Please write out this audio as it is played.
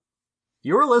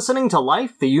You're listening to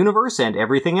Life, the Universe, and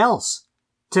Everything Else.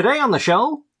 Today on the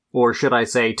show, or should I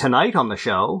say tonight on the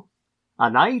show,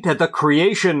 a night at the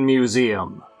Creation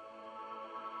Museum.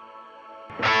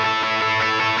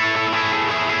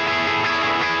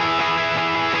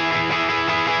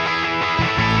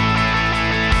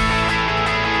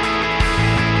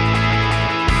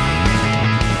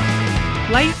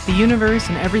 Life, the Universe,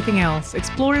 and Everything Else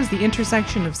explores the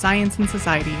intersection of science and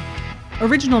society.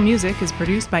 Original music is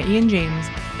produced by Ian James,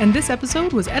 and this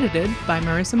episode was edited by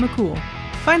Marissa McCool.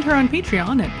 Find her on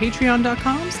Patreon at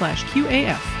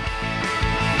patreon.com/QAF.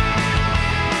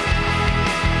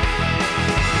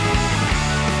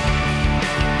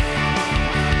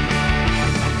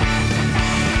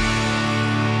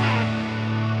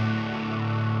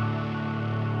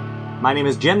 My name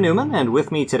is Jen Newman, and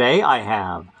with me today I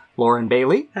have Lauren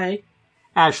Bailey. Hi.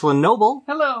 Ashlyn Noble.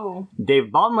 Hello.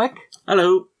 Dave Bonwick.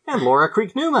 Hello. And Laura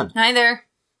Creek Newman. Hi there.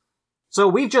 So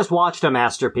we've just watched a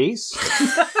masterpiece.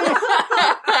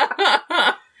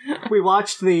 We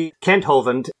watched Kent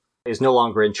Hovind is no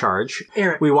longer in charge.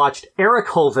 Eric. We watched Eric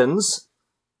Hovin's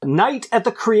Night at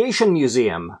the Creation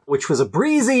Museum, which was a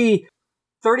breezy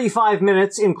 35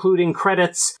 minutes, including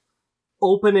credits,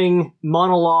 opening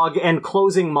monologue, and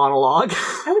closing monologue.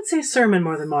 I would say sermon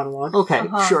more than monologue. Okay,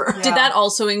 sure. Did that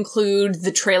also include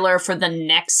the trailer for the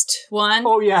next one?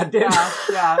 Oh yeah, it did.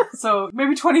 Yeah. So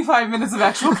maybe 25 minutes of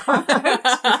actual content.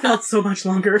 It felt so much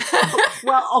longer.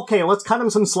 Well, okay, let's cut him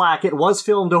some slack. It was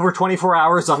filmed over 24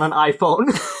 hours on an iPhone.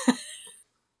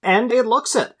 And it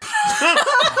looks it.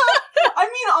 I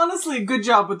mean, honestly, good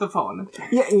job with the phone.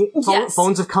 Yeah, Yes.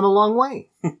 Phones have come a long way.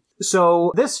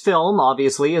 So this film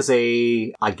obviously is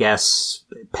I guess,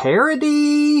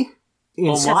 parody?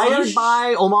 Inspired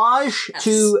by homage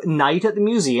to Night at the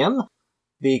Museum.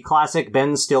 The classic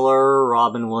Ben Stiller,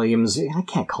 Robin Williams. I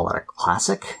can't call it a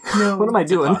classic. No. What am I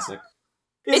doing?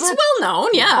 It's well known,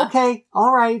 yeah. Okay,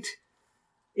 alright.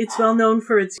 It's well known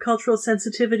for its cultural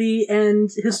sensitivity and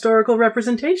historical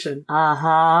representation.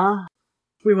 Uh-huh.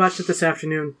 We watched it this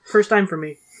afternoon. First time for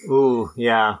me. Ooh,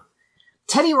 yeah.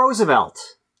 Teddy Roosevelt.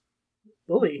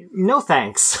 Bully. No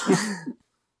thanks.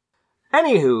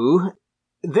 Anywho,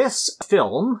 this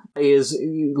film is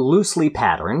loosely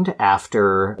patterned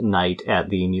after Night at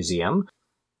the Museum.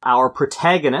 Our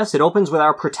protagonist, it opens with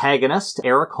our protagonist,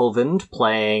 Eric Hovind,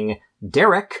 playing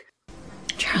Derek.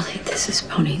 Charlie, this is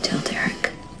Ponytail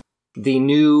Derek. The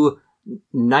new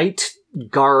night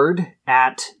guard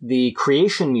at the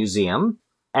Creation Museum,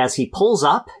 as he pulls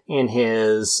up in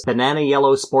his banana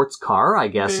yellow sports car. I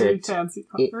guess Very fancy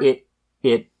comfort.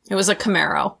 It was a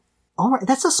Camaro. all right,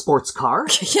 that's a sports car.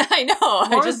 Yeah, I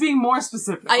know. Or just being more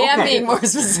specific. I am Okay. being more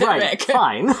specific. Right,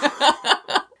 fine.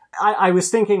 I was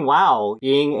thinking, wow,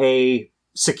 being a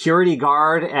security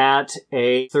guard at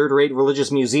a third-rate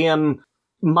religious museum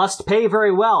must pay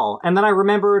very well. And then I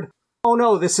remembered, oh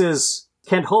no, this is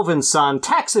Kent Hovind's son.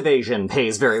 Tax evasion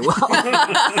pays very well.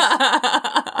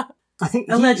 I think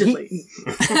Allegedly.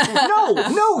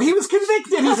 No, he was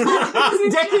convicted. He's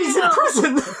decades in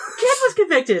prison. Kid was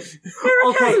convicted.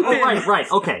 Eric Okay, hasn't been.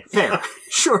 right, okay, fair.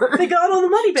 Sure. They got all the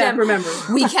money back, Jen, remember?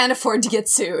 We can't afford to get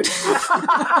sued.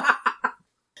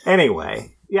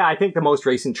 Anyway, yeah, I think the most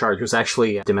recent charge was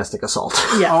actually domestic assault.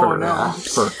 Yeah.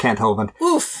 For Kent Hovind.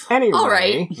 Oof. Anyway, All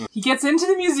right. He gets into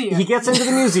the museum. he gets into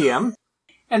the museum.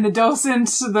 And the docent,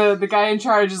 the guy in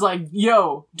charge, is like,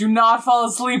 yo, do not fall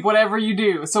asleep whatever you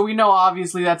do. So we know,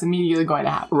 obviously, that's immediately going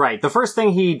to happen. Right. The first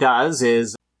thing he does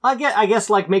is, I guess,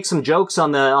 like, make some jokes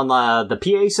on the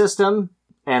PA system,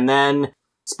 and then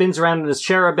spins around in his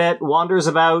chair a bit, wanders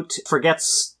about,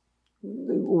 forgets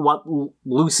what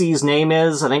Lucy's name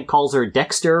is, I think calls her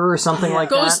Dexter or something like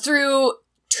Goes that. through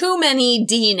too many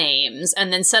D names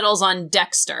and then settles on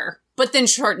Dexter, but then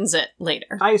shortens it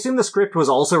later. I assume the script was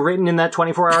also written in that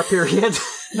 24-hour period.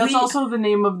 That's also the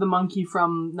name of the monkey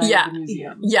from Night at the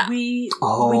Museum. Yeah. We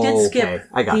Oh, did skip okay.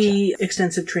 I gotcha. the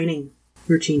extensive training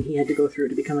routine he had to go through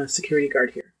to become a security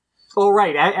guard here. Oh,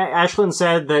 right. Ashlyn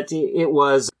said that it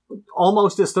was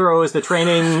almost as thorough as the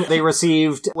training they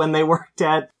received when they worked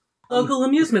at Local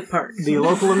amusement park. the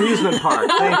local amusement park.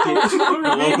 Thank you.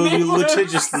 Local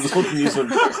litigious local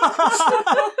amusement park.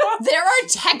 There are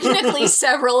technically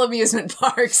several amusement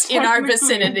parks in our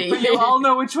vicinity. But you all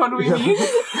know which one we mean.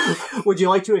 Would you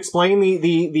like to explain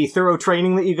the thorough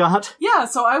training that you got? Yeah,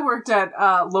 so I worked at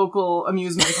a local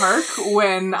amusement park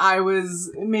when I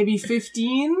was maybe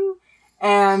 15.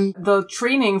 And the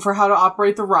training for how to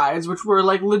operate the rides, which were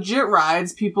like legit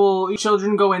rides,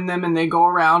 children go in them and they go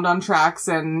around on tracks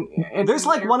and There's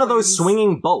like one of those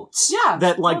swinging boats. Yeah,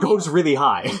 that like totally. goes really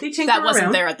high. They tinker That wasn't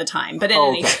around. there at the time, but in Oh,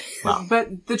 any okay. Well,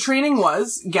 But the training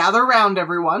was gather around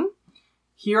everyone,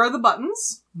 here are the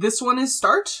buttons. This one is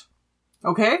start.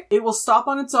 Okay? It will stop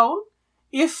on its own.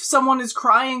 If someone is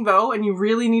crying, though, and you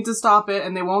really need to stop it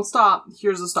and they won't stop,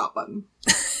 here's a stop button.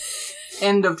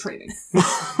 End of training.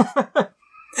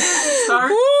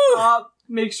 Start, stop,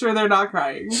 make sure they're not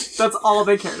crying. That's all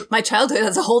they cared about. My childhood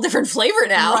has a whole different flavor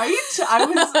now. Right?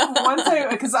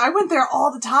 Because I went there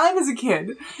all the time as a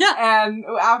kid. Yeah. And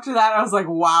after that, I was like,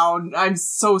 wow, I'm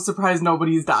so surprised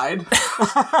nobody's died.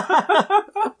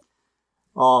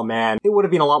 Oh man, it would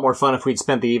have been a lot more fun if we'd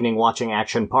spent the evening watching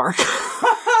Action Park.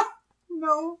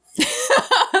 No.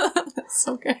 That's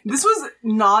so good. This was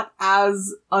not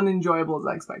as unenjoyable as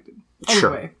I expected.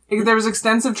 Sure. Anyway, there was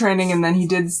extensive training and then he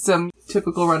did some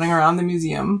typical running around the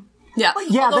museum. Yeah.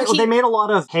 Yeah, Although they made a lot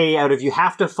of, hey, out of you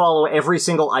have to follow every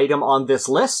single item on this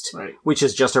list, Right. which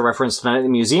is just a reference to Night at the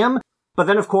Museum. But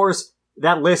then, of course,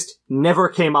 that list never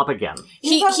came up again.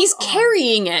 He's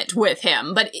carrying it with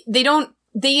him, but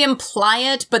they imply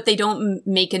it, but they don't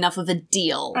make enough of a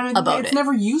deal about it's it.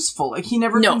 never useful. Like, he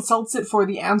never consults it for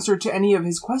the answer to any of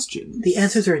his questions. The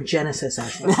answers are in Genesis,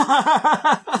 actually.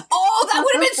 Oh, that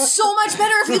would have been so much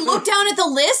better if he looked down at the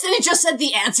list and it just said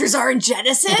the answers are in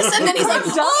Genesis, and then he's like,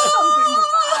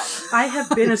 oh! Something I have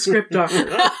been a script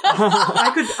doctor.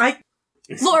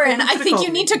 Lauren, I think you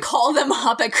need to call them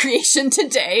up at Creation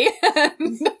today.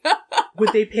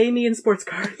 Would they pay me in sports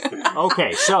cars?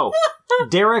 Okay, so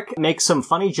Derek makes some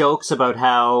funny jokes about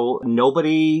how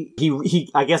nobody, he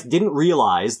I guess didn't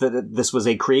realize that this was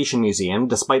a creation museum,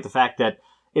 despite the fact that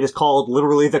it is called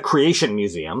literally the Creation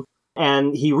Museum.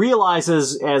 And he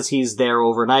realizes as he's there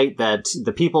overnight that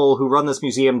the people who run this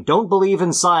museum don't believe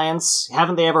in science,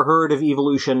 haven't they ever heard of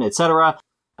evolution, etc.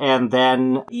 And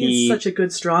then He is such a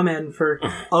good straw man for...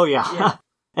 Oh, yeah.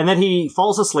 And then he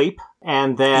falls asleep,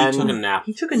 and then... He took a nap.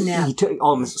 He took a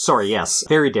nap. Sorry, yes.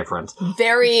 Very different.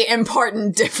 Very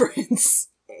important difference.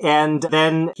 And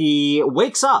then he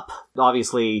wakes up.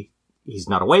 Obviously, he's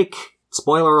not awake.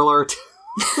 Spoiler alert.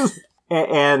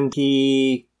 And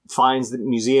he finds that the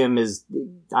museum is...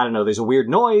 I don't know, there's a weird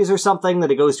noise or something that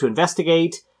he goes to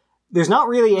investigate. There's not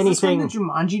really anything... Is this when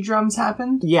the Jumanji drums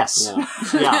happened? Yes.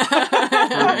 Yeah.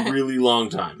 For a really long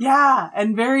time. Yeah,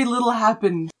 and very little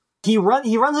happened. He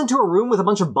runs into a room with a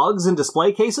bunch of bugs and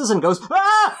display cases and goes,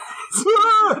 ah!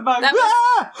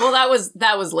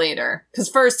 That was later. Because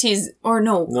first he's... Or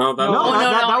no. No, that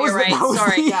was you're right.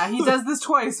 Sorry. Yeah, he does this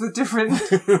twice with different...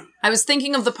 I was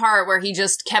thinking of the part where he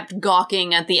just kept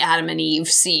gawking at the Adam and Eve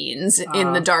scenes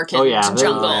in the darkened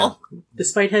jungle.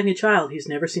 Despite having a child, he's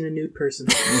never seen a nude person.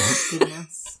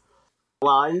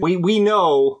 Well, we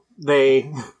know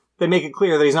they make it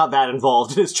clear that he's not that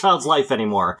involved in his child's life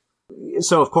anymore.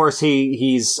 So of course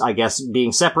he's I guess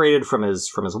being separated from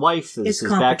his wife. This is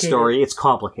his backstory. It's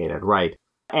complicated, right?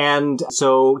 And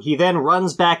so he then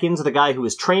runs back into the guy who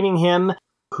is training him,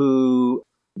 who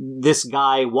this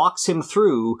guy walks him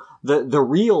through the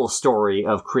real story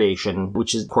of creation,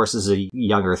 which is, of course, is a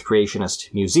young Earth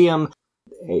creationist museum.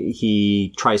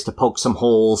 He tries to poke some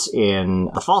holes in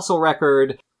the fossil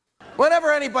record.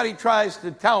 Whenever anybody tries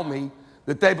to tell me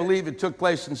that they believe it took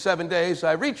place in 7 days,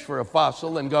 I reach for a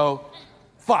fossil and go,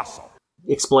 fossil.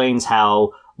 Explains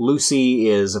how Lucy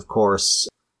is, of course,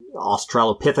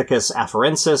 Australopithecus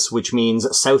afarensis, which means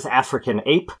South African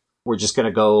ape. We're just going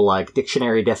to go,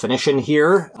 dictionary definition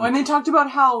here. When they talked about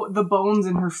how the bones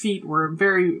in her feet were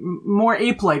very more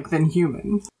ape-like than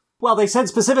human. Well, they said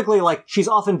specifically, she's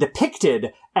often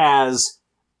depicted as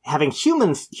having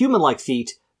human-like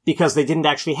feet because they didn't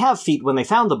actually have feet when they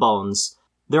found the bones.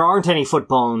 There aren't any foot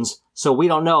bones, so we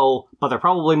don't know, but they're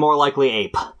probably more likely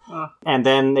ape. And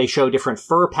then they show different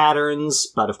fur patterns,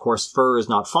 but of course fur is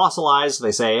not fossilized.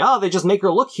 They say, they just make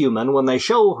her look human when they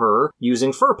show her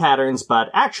using fur patterns, but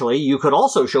actually you could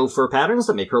also show fur patterns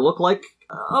that make her look like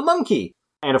a monkey.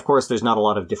 And of course there's not a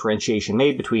lot of differentiation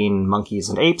made between monkeys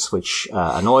and apes, which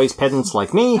annoys pedants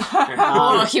like me.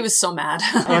 He was so mad.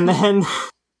 And then...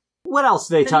 What else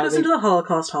did they tell you? Listen to the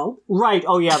Holocaust Hall. Right.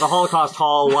 Oh, yeah, the Holocaust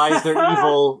Hall. Why is there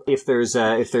evil if there's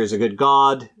a good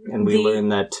God? And we learn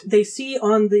that they see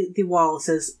on the wall it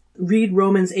says, "Read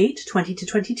Romans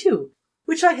 8:20-22,"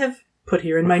 which I have put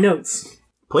here in my notes.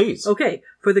 Please. Okay.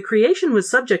 For the creation was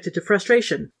subjected to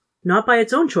frustration, not by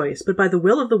its own choice, but by the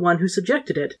will of the one who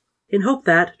subjected it, in hope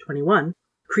that 21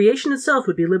 creation itself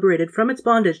would be liberated from its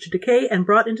bondage to decay and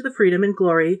brought into the freedom and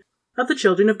glory of the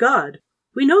children of God.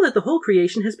 We know that the whole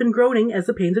creation has been groaning as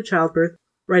the pains of childbirth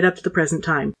right up to the present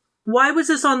time. Why was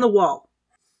this on the wall?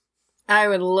 I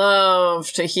would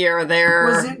love to hear their...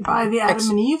 Was it by the Adam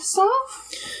and Eve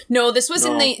stuff? No, this was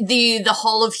in the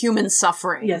Hall of Human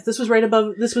Suffering. Yes, this was right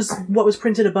above... This was what was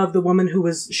printed above the woman who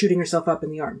was shooting herself up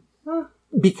in the arm.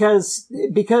 Because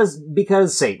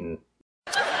Satan.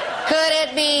 Could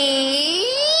it be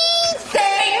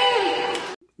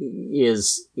Satan?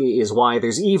 Is why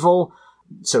there's evil.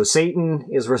 So Satan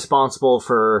is responsible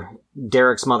for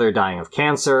Derek's mother dying of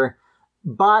cancer.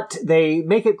 But they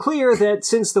make it clear that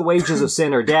since the wages of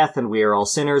sin are death and we are all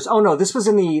sinners... Oh no, this was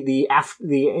in the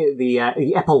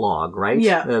epilogue, right?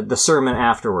 Yeah. The sermon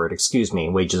afterward, excuse me,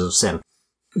 Wages of Sin.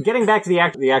 Getting back to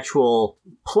the actual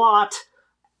plot,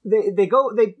 they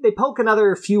poke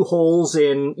another few holes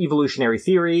in evolutionary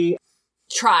theory.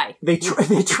 They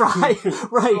try,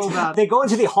 right. Oh, They go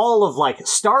into the Hall of,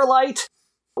 Starlight,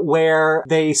 where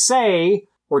they say,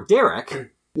 or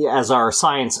Derek, as our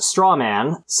science straw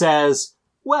man, says,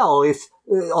 well, if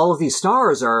all of these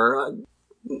stars are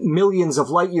millions of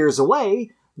light years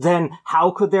away, then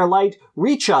how could their light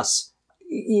reach us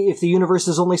if the universe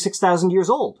is only 6,000 years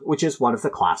old? Which is one of the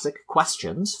classic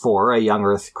questions for a young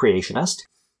Earth creationist.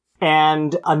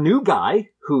 And a new guy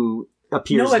who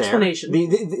appears No explanation.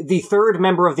 The third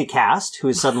member of the cast, who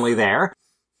is suddenly there,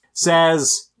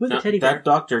 says... With a teddy bear. That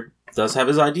doctor does have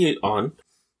his ID on.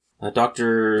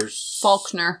 Dr.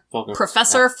 Faulkner.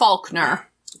 Professor Faulkner.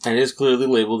 And it is clearly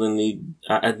labeled in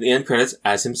at the end credits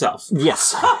as himself.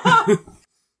 Yes.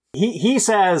 He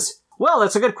says, well,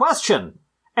 that's a good question.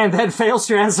 And then fails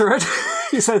to answer it.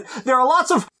 He says, there are lots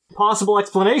of possible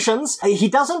explanations. He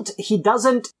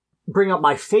doesn't bring up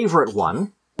my favorite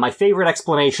one. My favorite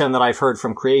explanation that I've heard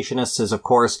from creationists is, of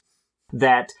course,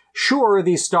 that sure,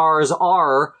 these stars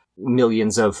are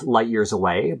millions of light years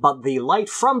away, but the light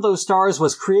from those stars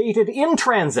was created in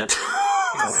transit.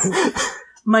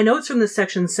 My notes from this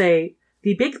section say,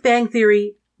 the Big Bang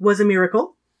Theory was a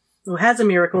miracle, or has a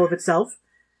miracle of itself.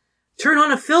 Turn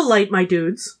on a fill light, my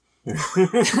dudes.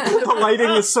 The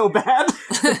lighting is so bad.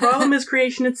 The problem is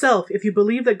creation itself. If you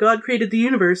believe that God created the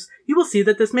universe, you will see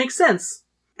that this makes sense.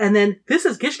 And then, this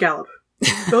is Gish Gallop.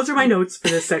 Those are my notes for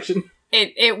this section.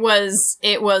 It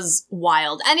was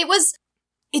wild. And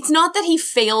it's not that he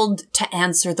failed to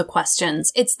answer the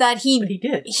questions. It's that He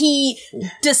did. He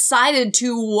decided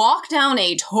to walk down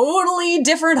a totally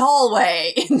different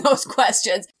hallway in those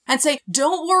questions and say,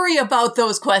 don't worry about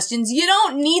those questions. You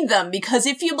don't need them because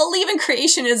if you believe in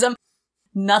creationism,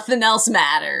 nothing else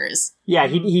matters. Yeah,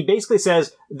 he basically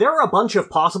says, there are a bunch of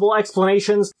possible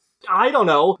explanations. I don't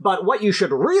know, but what you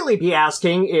should really be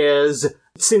asking is,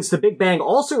 since the Big Bang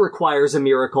also requires a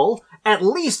miracle, at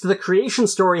least the creation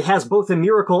story has both a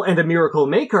miracle and a miracle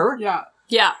maker. Yeah.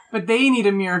 Yeah. But they need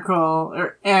a miracle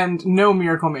and no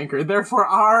miracle maker. Therefore,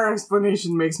 our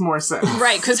explanation makes more sense.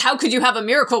 Right, because how could you have a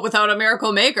miracle without a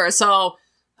miracle maker? So,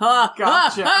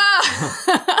 Gotcha.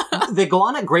 They go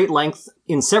on at great length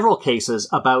in several cases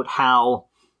about how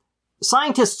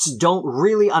scientists don't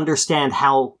really understand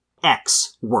how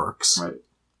X works. Right.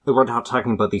 We're not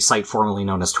talking about the site formerly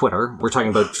known as Twitter. We're talking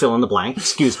about fill in the blank.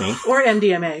 Excuse me. Or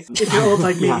MDMA, if you're old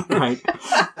like me. Yeah, right.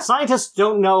 Scientists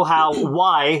don't know how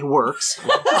Y works. And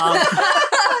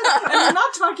we're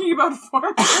not talking about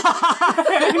former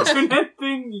internet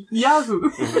thing, Yahoo.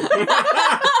 The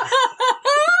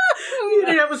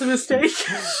internet was a mistake.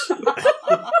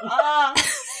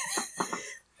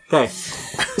 Okay.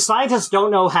 Scientists don't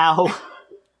know how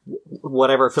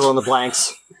whatever fill in the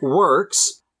blanks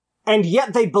works, and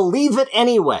yet they believe it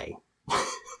anyway.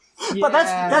 But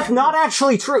that's not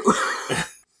actually true.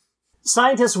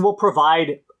 Scientists will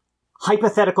provide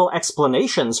hypothetical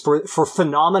explanations for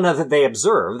phenomena that they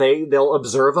observe. They'll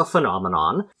observe a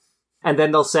phenomenon, and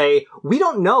then they'll say, we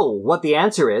don't know what the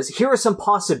answer is. Here are some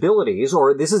possibilities,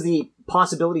 or this is the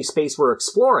possibility space we're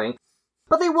exploring.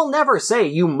 But they will never say,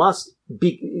 you must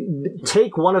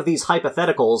take one of these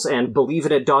hypotheticals and believe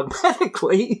in it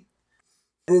dogmatically.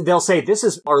 They'll say, this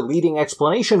is our leading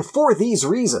explanation for these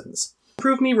reasons.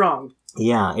 Prove me wrong.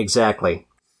 Yeah, exactly.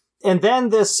 And then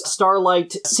this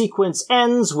Starlight sequence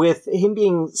ends with him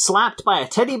being slapped by a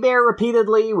teddy bear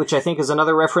repeatedly, which I think is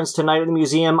another reference to Night at the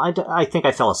Museum. I think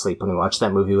I fell asleep when we watched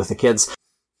that movie with the kids.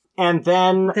 And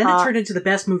then Then it turned into the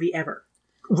best movie ever.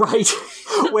 right,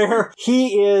 where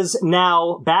he is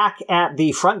now back at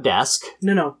the front desk.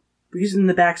 No. He's in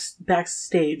the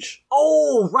backstage.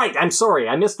 Oh, right, I'm sorry,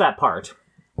 I missed that part.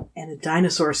 And a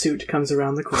dinosaur suit comes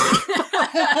around the corner.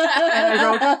 And I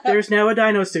wrote, there's now a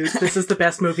dino suit. This is the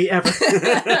best movie ever.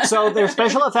 So their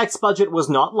special effects budget was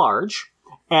not large.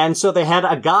 And so they had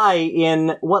a guy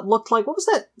in what looked like, what was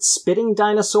that spitting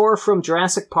dinosaur from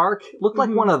Jurassic Park? Looked like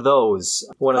one of those.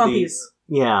 One of Compys.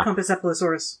 yeah.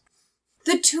 Compsognathus.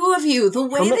 the two of you, the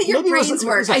way that your maybe it was brains a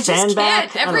work, I just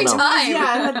sandbag? can't I every don't know. time.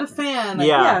 Yeah, it had the fan. Yeah.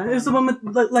 Yeah, it was the one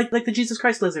with, like the Jesus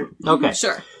Christ lizard. Okay.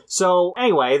 Sure. So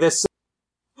anyway,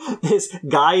 this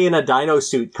guy in a dino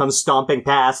suit comes stomping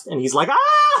past, and he's like,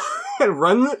 ah! And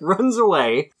runs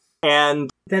away. And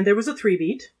then there was a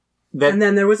 3-beat. That, and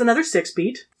then there was another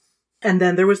 6-beat. And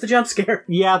then there was the jump scare.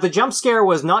 Yeah, the jump scare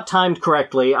was not timed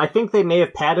correctly. I think they may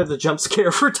have padded the jump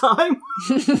scare for time.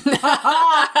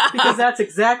 Because that's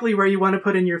exactly where you want to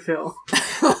put in your fill.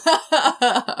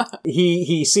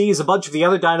 He sees a bunch of the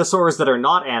other dinosaurs that are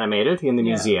not animated in the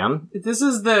museum. This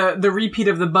is the repeat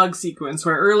of the bug sequence,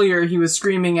 where earlier he was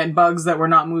screaming at bugs that were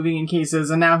not moving in cases,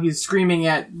 and now he's screaming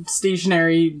at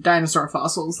stationary dinosaur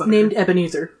fossils. That named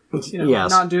Ebenezer.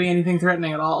 Yes. Not doing anything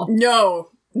threatening at all. No,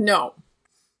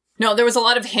 there was a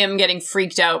lot of him getting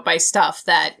freaked out by stuff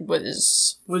that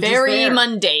was very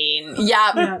mundane.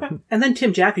 Yeah. And then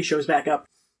Tim Jaffe shows back up.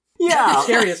 Yeah. The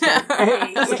scariest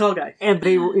guy. That's the tall guy. And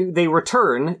they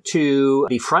return to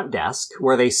the front desk,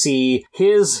 where they see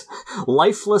his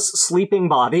lifeless sleeping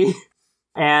body,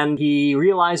 and he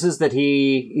realizes that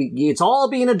it's all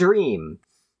been a dream.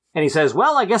 And he says,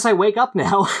 well, I guess I wake up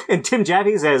now. And Tim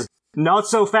Jaffe says, not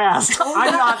so fast.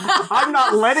 I'm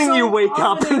not letting so you wake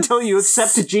ominous. up until you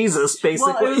accept Jesus,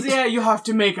 basically. Well, it was, you have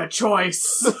to make a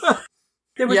choice.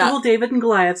 There was the whole David and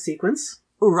Goliath sequence.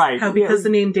 Right. How because the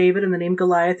name David and the name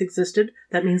Goliath existed,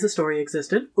 that means the story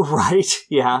existed. Right,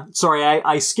 yeah. Sorry,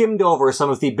 I skimmed over some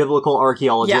of the biblical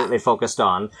archaeology that they focused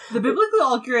on. The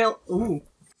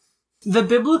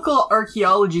biblical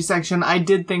archaeology section I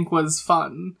did think was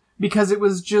fun, because it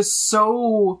was just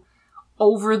so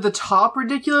over-the-top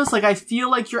ridiculous. Like, I feel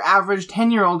like your average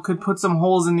 10-year-old could put some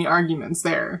holes in the arguments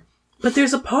there. But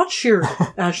there's a potsherd,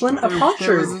 Ashlyn, a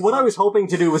potsherd. What I was hoping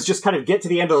to do was just kind of get to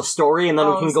the end of the story, and then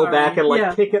we can go back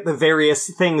and pick at the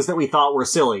various things that we thought were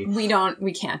silly. We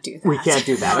can't do that. We can't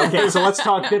do that. Okay, so let's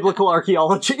talk biblical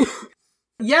archaeology.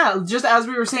 Yeah, just as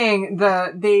we were saying,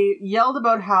 they yelled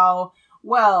about how,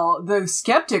 well, the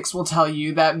skeptics will tell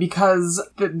you that because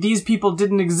these people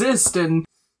didn't exist and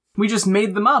we just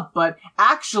made them up, but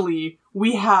actually,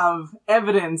 we have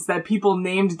evidence that people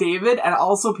named David and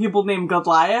also people named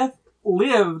Goliath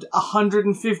lived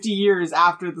 150 years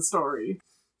after the story.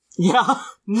 Yeah.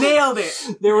 Nailed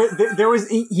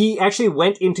it! He actually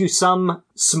went into some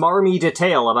smarmy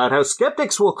detail about how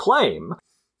skeptics will claim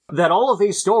that all of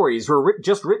these stories were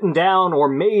just written down or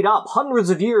made up hundreds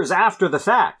of years after the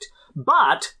fact.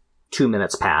 But, 2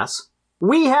 minutes pass,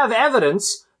 we have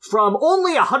evidence from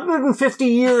only 150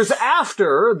 years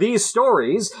after these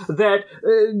stories that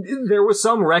there was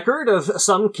some record of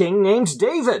some king named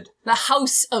David. The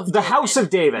House of David. The House of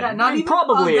David. Yeah, not even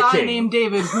probably a guy king named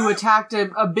David who attacked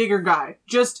a bigger guy.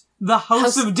 Just the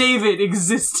House of David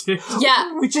existed.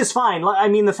 Yeah. Which is fine. I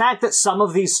mean, the fact that some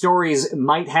of these stories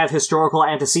might have historical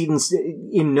antecedents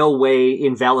in no way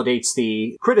invalidates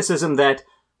the criticism that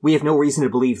we have no reason to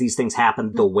believe these things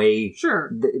happened the way...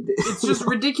 Sure. It's just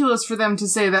ridiculous for them to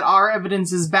say that our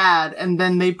evidence is bad, and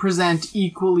then they present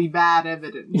equally bad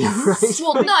evidence. Yeah, right?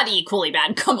 Well, not equally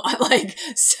bad. Come on, like,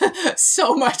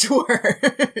 so much worse.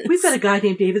 We've got a guy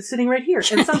named David sitting right here,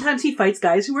 and sometimes he fights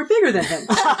guys who are bigger than him.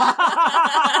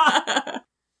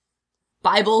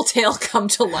 Bible tale come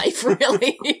to life,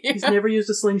 really. He's never used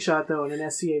a slingshot, though, in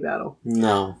an SCA battle.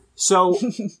 No. So,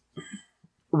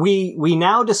 we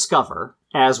now discover,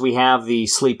 as we have the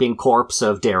sleeping corpse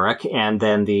of Derek and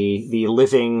then the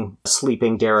living,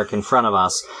 sleeping Derek in front of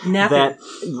us.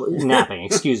 Napping,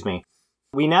 excuse me.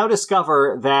 We now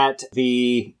discover that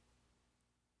the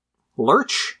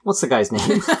Lurch? What's the guy's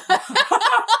name?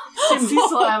 Tim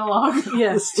Diesel analog.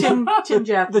 Yes, Tim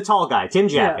Jaffe. The tall guy, Tim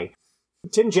Jaffe. Yeah.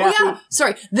 Tim Jaffe. Oh, yeah.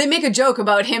 Sorry, they make a joke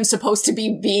about him supposed to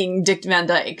be being Dick Van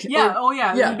Dyke. Yeah,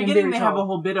 in the beginning they have a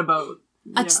whole bit about...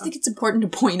 I just think it's important to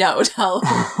point out how...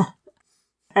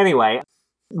 Anyway,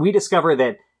 we discover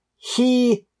that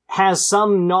he has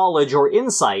some knowledge or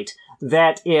insight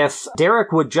that if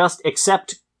Derek would just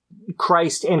accept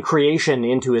Christ and creation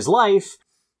into his life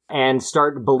and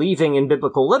start believing in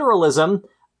biblical literalism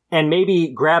and maybe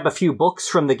grab a few books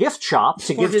from the gift shop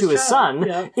to give to his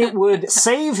son, it would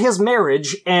save his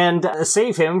marriage and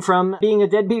save him from being a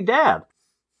deadbeat dad.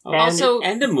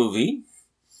 And a movie.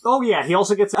 Oh yeah, he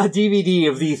also gets a DVD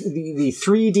of the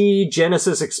 3D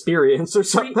Genesis experience or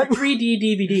something. 3D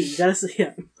DVD. That's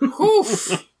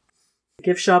Oof. The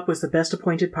gift shop was the best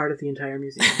appointed part of the entire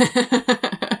museum.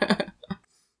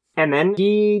 And then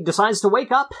he decides to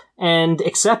wake up and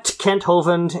accept Kent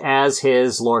Hovind as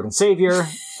his Lord and Savior.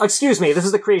 Excuse me, this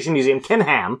is the Creation Museum, Ken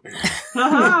Ham.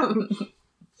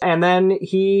 And then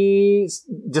he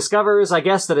discovers, I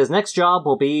guess, that his next job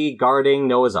will be guarding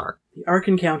Noah's Ark. The Ark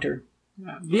Encounter.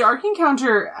 Yeah. The Ark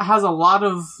Encounter has a lot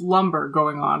of lumber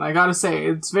going on, I gotta say.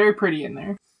 It's very pretty in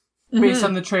there, based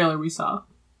on the trailer we saw.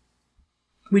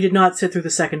 We did not sit through the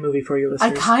second movie for you, I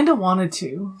listeners. kind of wanted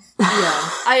to. Yeah.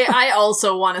 I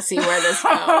also want to see where this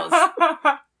goes.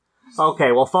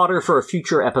 Okay, well, fodder for a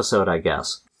future episode, I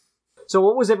guess. So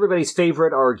what was everybody's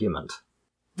favorite argument?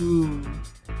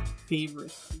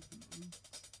 Favorite.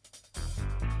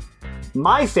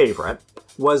 My favorite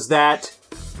was that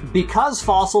because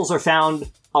fossils are found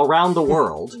around the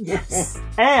world, Yes.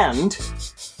 and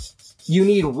you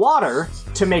need water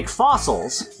to make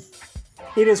fossils,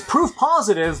 it is proof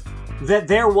positive that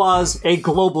there was a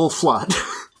global flood.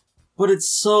 But it's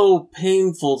so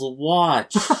painful to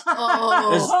watch. As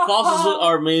fossils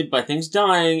are made by things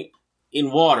dying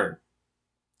in water.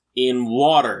 In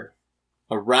water.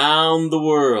 Around the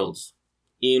world.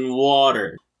 In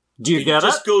water. Do you get It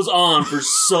just goes on for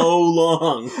so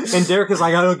long. And Derek is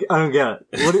like, I don't get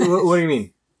it. What do you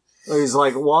mean? He's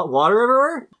like, water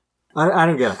everywhere? I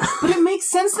don't get it. But it makes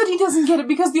sense that he doesn't get it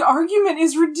because the argument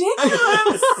is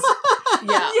ridiculous.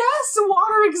 Yeah. Yes,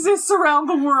 water exists around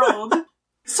the world.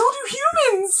 So do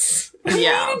humans. We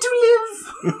Yeah. needed to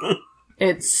live.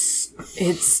 It's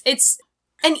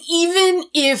and even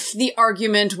if the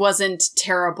argument wasn't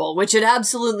terrible, which it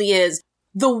absolutely is,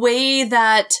 the way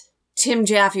that Tim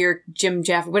Jaffe or Jim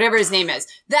Jaffe, whatever his name is,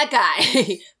 that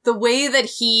guy, the way that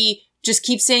he just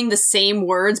keeps saying the same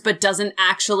words but doesn't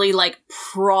actually like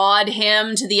prod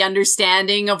him to the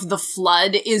understanding of the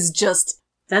flood is just,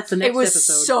 That's the next it was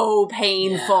episode. so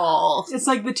painful. It's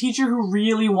like the teacher who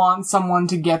really wants someone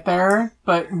to get there,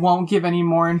 but won't give any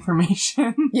more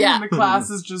information. Yeah. And the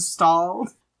class is just stalled.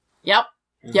 Yep.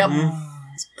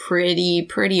 It's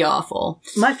pretty awful.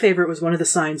 My favorite was one of the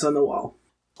signs on the wall.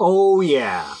 Oh,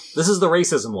 yeah. This is the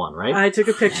racism one, right? I took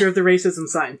a picture of the racism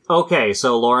sign. Okay,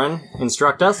 so Lauren,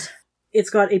 instruct us. It's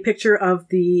got a picture of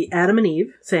the Adam and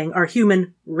Eve saying, "Are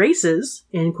human races,"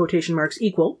 in quotation marks,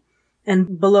 "equal?"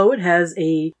 And below it has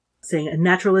a saying a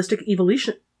naturalistic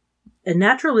evolutionist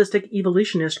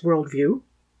worldview.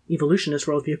 Evolutionist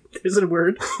worldview. There's a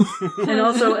word. And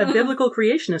also a biblical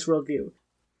creationist worldview.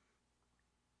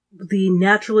 The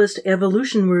naturalist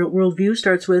evolution worldview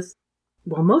starts with,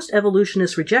 while most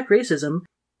evolutionists reject racism,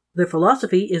 their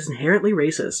philosophy is inherently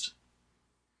racist.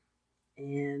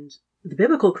 And the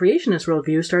biblical creationist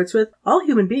worldview starts with, all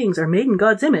human beings are made in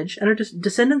God's image and are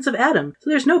descendants of Adam, so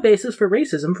there's no basis for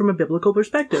racism from a biblical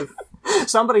perspective.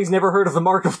 Somebody's never heard of the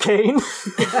Mark of Cain.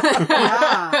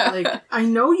 Yeah. Like, I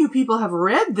know you people have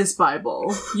read this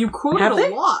Bible. You quote Have it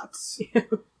they? a lot.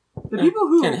 The people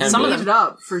who And some Hamlet. it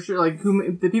up for sure, like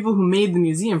the people who made the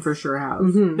museum for sure have.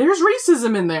 Mhm. There's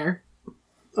racism in there.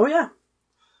 Oh yeah.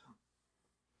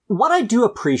 What I do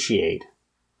appreciate,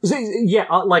 yeah,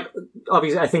 like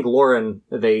obviously, I think Lauren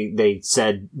they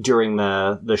said during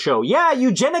the show, yeah,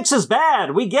 eugenics is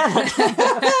bad. We get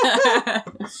it.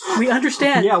 We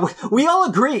understand. Yeah, we all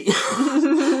agree.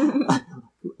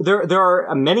 There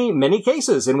are many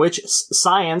cases in which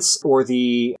science or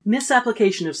the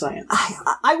Misapplication of science.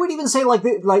 I would even say like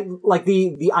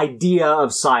the idea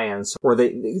of science or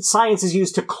the science is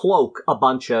used to cloak a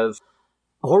bunch of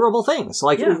horrible things.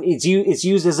 Like Yeah. it's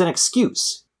used as an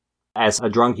excuse, as a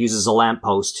drunk uses a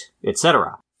lamppost,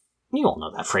 etc. You all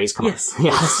know that phrase. Come Yes. on.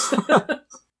 Yes.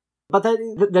 But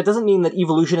that doesn't mean that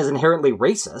evolution is inherently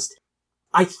racist.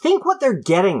 I think what they're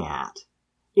getting at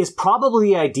is probably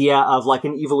the idea of like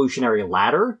an evolutionary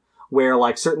ladder, where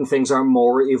like certain things are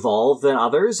more evolved than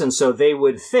others, and so they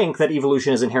would think that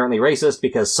evolution is inherently racist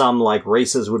because some like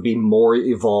races would be more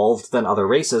evolved than other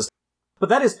races. But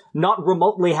that is not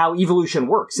remotely how evolution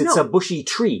works. It's No. a bushy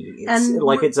tree. And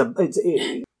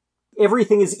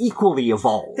everything is equally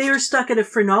evolved. They are stuck at a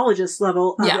phrenologist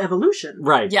level of Yeah. evolution.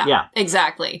 Right. Yeah,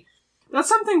 exactly. That's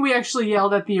something we actually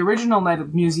yelled at the original Night at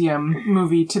the Museum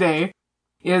movie today.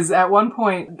 Is at one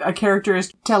point a character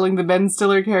is telling the Ben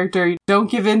Stiller character, "Don't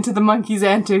give in to the monkey's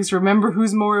antics. Remember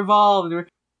who's more evolved."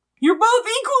 You're both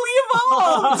equally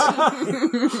evolved.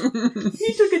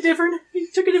 He took a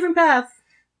different path.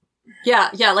 Yeah,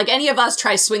 like any of us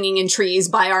try swinging in trees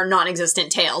by our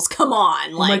non-existent tails. Come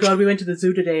on, Oh my like, god, we went to the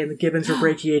zoo today and the gibbons were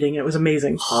brachiating and it was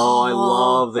amazing. Oh, I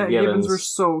love the The gibbons. gibbons were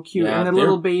so cute, Yeah, and the they're-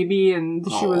 little baby, and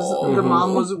the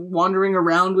mom was wandering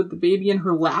around with the baby in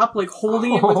her lap, like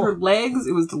holding it with her legs.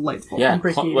 It was delightful. Yeah,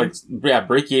 Brachiating.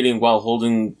 brachiating while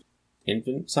holding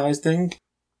infant-sized thing.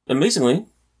 Amazingly,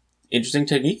 interesting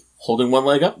technique. Holding one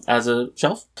leg up as a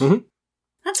shelf.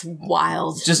 that's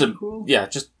wild. It's just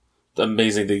just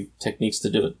amazing the techniques to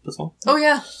do it. That's all. Oh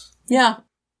yeah.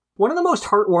 One of the most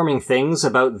heartwarming things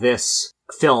about this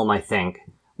film, I think,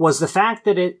 was the fact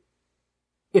that it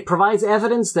provides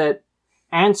evidence that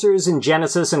answers in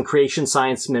Genesis and creation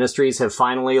science ministries have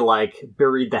finally, like,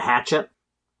 buried the hatchet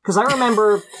Because I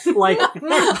remember, like,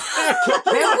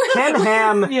 Ken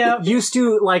Ham used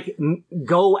to, like,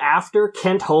 go after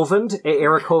Kent Hovind,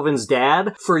 Eric Hovind's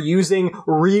dad, for using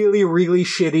really, really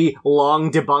shitty,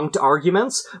 long debunked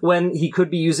arguments, when he could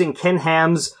be using Ken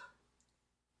Ham's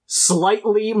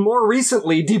slightly more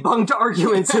recently debunked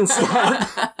arguments instead.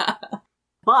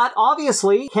 But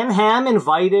obviously, Ken Ham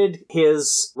invited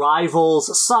his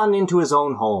rival's son into his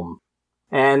own home.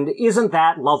 And isn't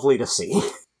that lovely to see?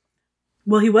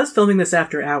 Well, he was filming this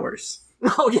after hours.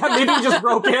 Oh yeah, maybe he just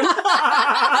broke in.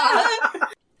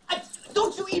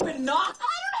 Don't you even knock?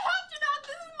 I don't have to knock.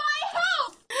 This is my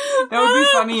house. That would be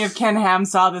funny if Ken Ham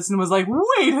saw this and was like,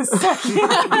 wait a second.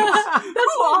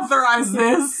 Who authorized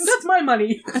this? That's my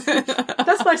money.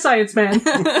 That's my science man.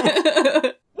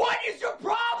 What is your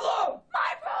problem?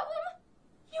 My problem?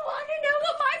 You want to know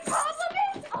what my problem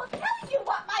is? I'll tell you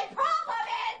what my problem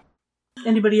is.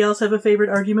 Anybody else have a favorite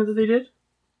argument that they did?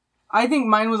 I think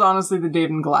mine was honestly the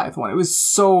David and Goliath one. It was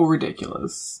so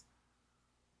ridiculous.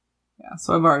 Yeah,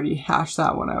 so I've already hashed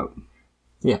that one out.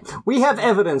 Yeah. We have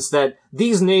evidence that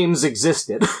these names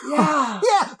existed. Yeah.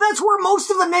 Yeah, that's where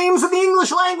most of the names in the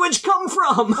English language come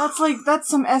from. That's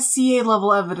some SCA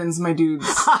level evidence, my dudes.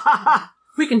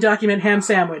 We can document ham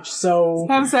sandwich, so...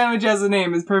 Ham sandwich as a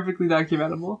name is perfectly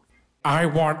documentable. I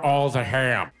want all the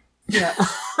ham. Yeah.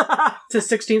 To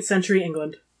 16th century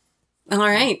England. All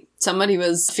right. Somebody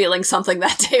was feeling something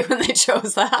that day when they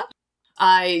chose that.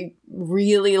 I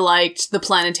really liked the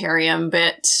planetarium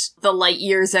bit, the light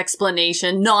years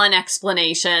explanation,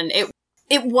 non-explanation.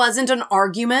 It wasn't an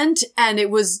argument, and it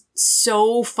was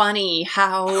so funny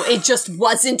how it just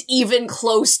wasn't even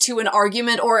close to an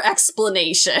argument or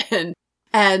explanation.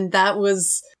 And that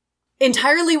was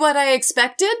entirely what I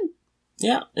expected.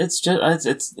 Yeah, it's just,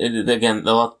 it's again,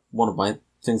 one of my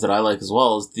things that I like as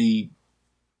well is the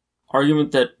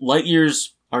argument that light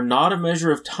years are not a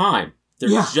measure of time.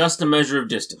 They're just a measure of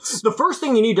distance. The first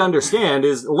thing you need to understand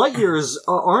is light years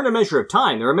aren't a measure of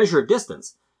time. They're a measure of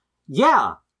distance.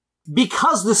 Yeah,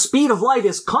 because the speed of light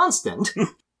is constant in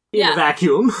a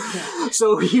vacuum. Yeah.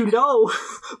 So you know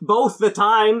both the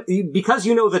time, because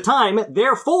you know the time,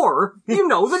 therefore you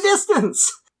know the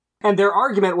distance. And their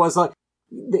argument was like,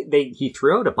 he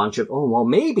threw out a bunch of,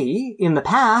 maybe in the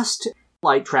past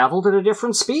light traveled at a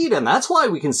different speed, and that's why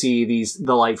we can see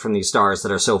the light from these stars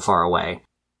that are so far away.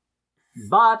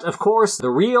 But, of course, the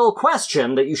real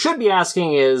question that you should be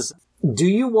asking is, do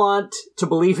you want to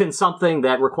believe in something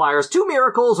that requires 2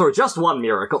 miracles or just 1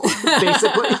 miracle?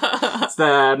 Basically. It's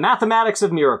the mathematics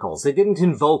of miracles. They didn't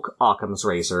invoke Occam's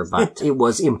razor, but it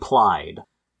was implied.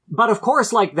 But, of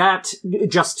course, like that,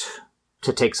 just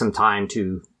to take some time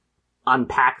to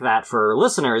unpack that for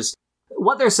listeners,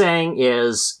 what they're saying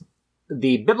is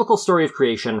the biblical story of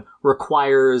creation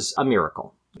requires a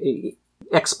miracle,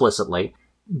 explicitly.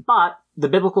 But the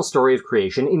biblical story of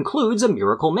creation includes a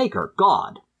miracle maker,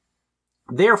 God.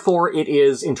 Therefore, it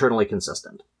is internally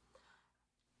consistent.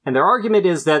 And their argument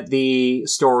is that the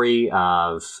story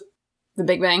of the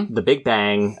Big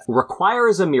Bang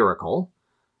requires a miracle.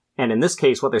 And in this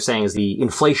case, what they're saying is the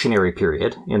inflationary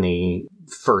period in the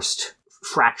first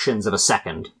fractions of a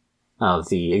second of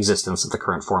the existence of the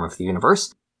current form of the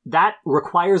universe. That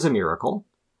requires a miracle.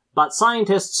 But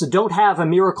scientists don't have a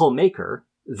miracle maker.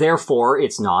 Therefore,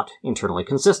 it's not internally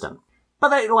consistent.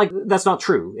 But that's not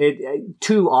true.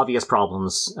 2 obvious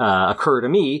problems occur to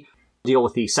me. Deal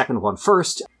with the second one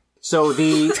first. So the...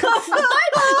 You didn't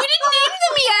name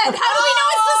them yet! How do we know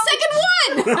it's the second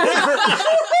one?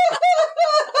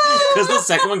 Because the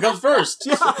second one comes first.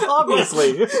 Yeah,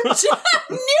 obviously.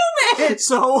 Newman!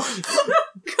 So,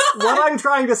 what I'm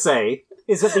trying to say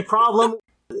is that the problem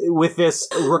with this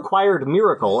required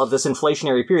miracle of this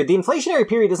inflationary period, the inflationary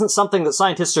period isn't something that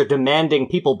scientists are demanding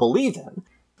people believe in.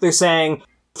 They're saying,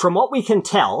 from what we can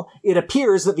tell, it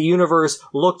appears that the universe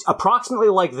looked approximately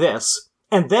like this,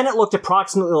 and then it looked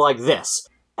approximately like this.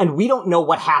 And we don't know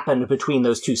what happened between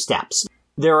those 2 steps.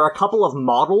 There are a couple of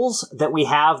models that we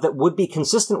have that would be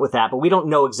consistent with that, but we don't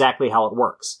know exactly how it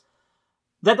works.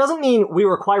 That doesn't mean we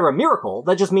require a miracle.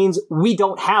 That just means we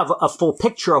don't have a full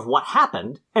picture of what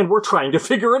happened, and we're trying to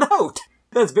figure it out.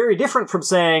 That's very different from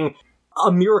saying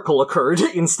a miracle occurred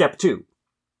in step 2.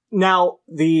 Now,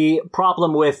 the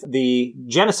problem with the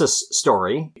Genesis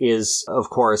story is, of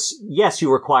course, yes,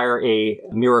 you require a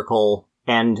miracle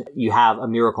and you have a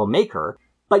miracle maker,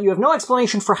 but you have no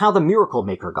explanation for how the miracle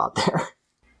maker got there.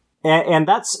 And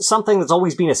that's something that's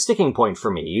always been a sticking point for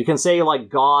me. You can say,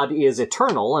 God is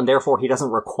eternal, and therefore he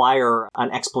doesn't require an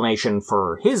explanation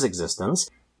for his existence.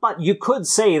 But you could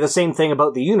say the same thing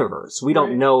about the universe. We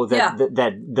don't know that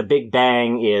the Big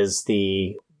Bang is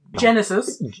the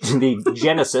Genesis. The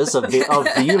genesis of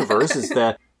the universe is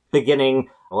the beginning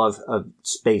of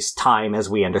space-time as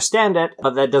we understand it,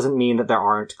 but that doesn't mean that there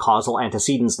aren't causal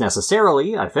antecedents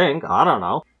necessarily, I think. I don't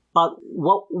know. But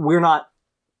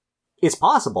it's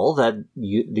possible that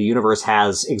the universe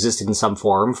has existed in some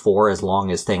form for as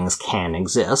long as things can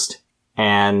exist,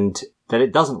 and that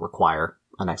it doesn't require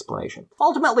an explanation.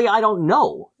 Ultimately, I don't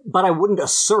know, but I wouldn't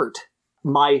assert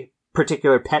my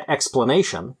particular pet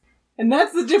explanation. And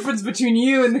that's the difference between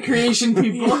you and the creation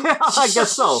people. I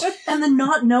guess so. And the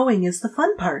not knowing is the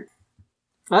fun part.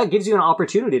 It gives you an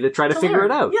opportunity to try to figure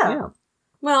it out. Yeah.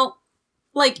 Well,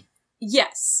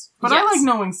 yes. But yes. I like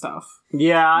knowing stuff.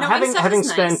 Yeah, Knowing stuff having is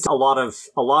spent nice.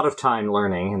 a lot of time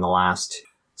learning in the last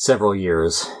several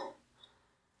years,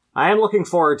 I am looking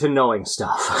forward to knowing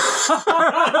stuff.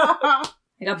 I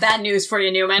got bad news for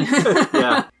you, Newman.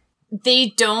 Yeah.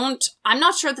 I'm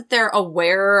not sure that they're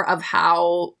aware of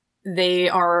how they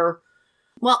are.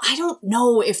 Well, I don't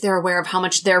know if they're aware of how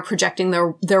much they're projecting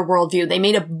their worldview. They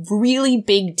made a really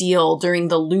big deal during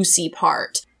the Lucy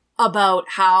part about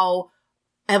how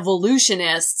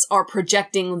evolutionists are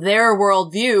projecting their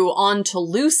worldview onto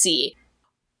Lucy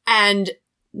and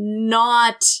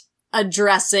not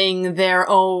addressing their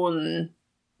own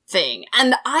thing.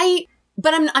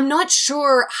 But I'm not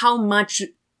sure how much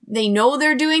they know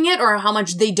they're doing it or how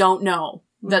much they don't know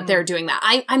that they're doing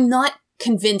that. I'm not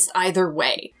convinced either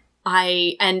way.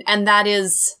 And that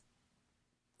is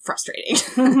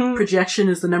frustrating. Projection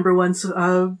is the number one,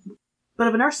 but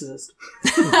of a narcissist.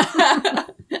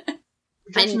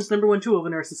 Projection is number one tool of a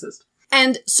narcissist.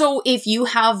 And so if you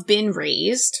have been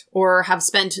raised or have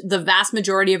spent the vast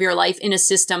majority of your life in a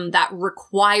system that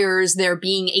requires there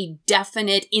being a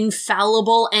definite,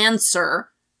 infallible answer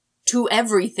to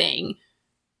everything,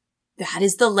 that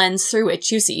is the lens through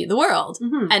which you see the world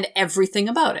and everything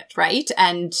about it, right?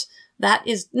 And that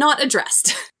is not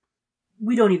addressed.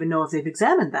 We don't even know if they've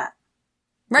examined that.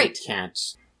 Right. They can't.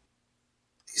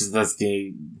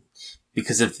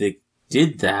 Because if they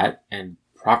did that and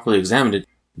properly examined it,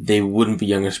 they wouldn't be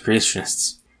young Earth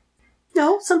creationists.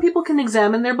 No, some people can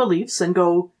examine their beliefs and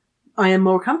go, I am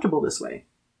more comfortable this way.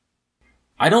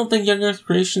 I don't think young Earth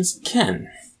creationists can.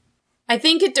 I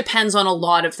think it depends on a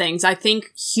lot of things. I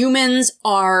think humans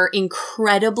are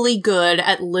incredibly good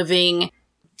at living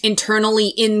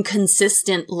internally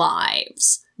inconsistent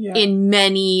lives in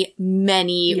many,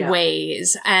 many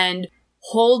ways, and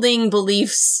holding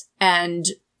beliefs and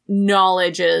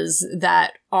knowledges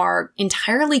that are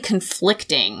entirely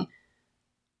conflicting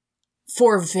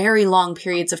for very long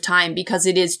periods of time because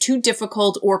it is too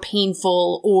difficult or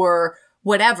painful or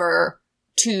whatever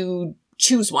to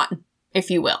choose one, if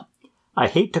you will. I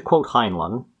hate to quote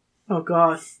Heinlein. Oh,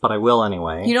 God. But I will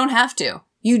anyway. You don't have to.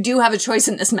 You do have a choice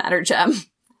in this matter, Jem.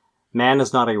 Man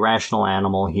is not a rational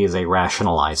animal, he is a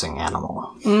rationalizing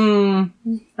animal.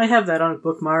 I have that on a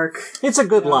bookmark. It's a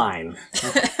good line.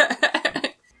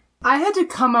 I had to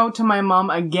come out to my mom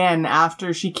again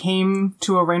after she came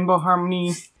to a Rainbow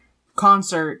Harmony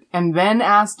concert and then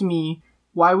asked me,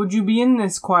 why would you be in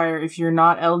this choir if you're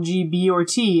not LG, B, or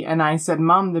T? And I said,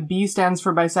 Mom, the B stands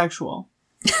for bisexual.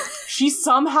 She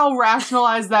somehow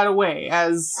rationalized that away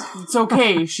as, it's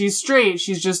okay, she's straight,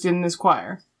 she's just in this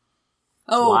choir.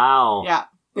 Oh. Wow. Yeah.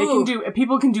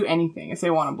 People can do anything if they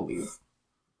want to believe.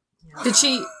 Did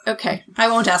she? Okay. I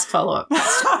won't ask follow-up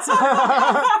questions.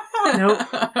 Nope.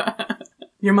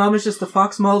 Your mom is just the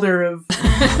Fox Mulder of...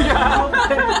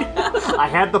 I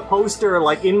had the poster,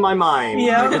 in my mind.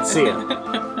 Yeah. I could see it.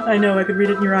 I know, I could read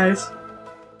it in your eyes.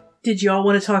 Did y'all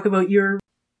want to talk about your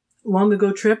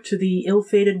long-ago trip to the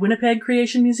ill-fated Winnipeg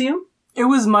Creation Museum? It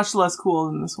was much less cool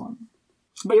than this one.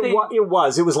 But It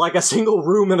was. It was like a single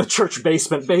room in a church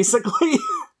basement, basically.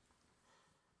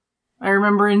 I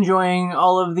remember enjoying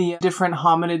all of the different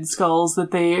hominid skulls that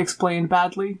they explained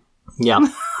badly. Yeah.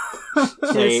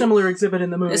 A similar exhibit in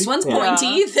the movie. This one's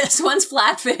pointy, this one's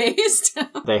flat-faced.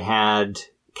 They had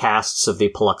casts of the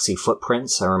Paluxy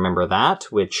footprints, I remember that,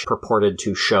 which purported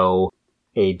to show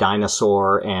a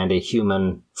dinosaur and a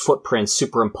human footprint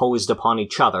superimposed upon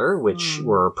each other, which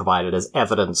were provided as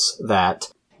evidence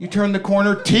that... You turn the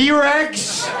corner,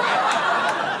 T-Rex!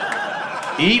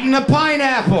 Eating a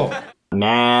pineapple!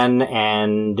 Man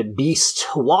and beast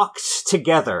walked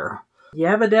together.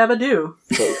 Yabba dabba doo.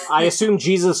 I assume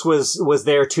Jesus was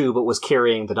there too, but was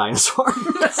carrying the dinosaur.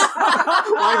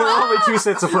 Why there were only two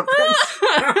sets of footprints?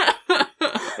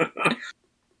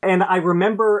 And I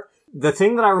remember, the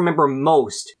thing that I remember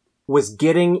most was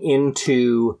getting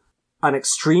into an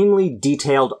extremely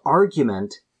detailed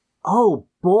argument. Oh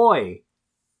boy.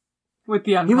 With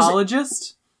the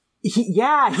oncologist?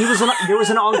 There was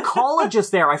an oncologist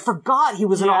there. I forgot he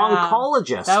was an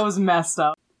oncologist. That was messed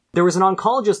up. There was an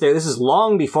oncologist there. This is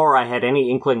long before I had any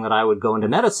inkling that I would go into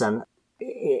medicine,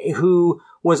 who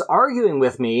was arguing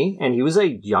with me, and he was a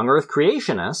young Earth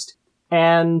creationist,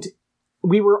 and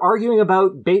we were arguing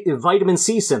about vitamin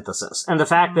C synthesis and the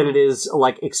fact that it is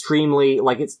extremely,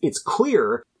 it's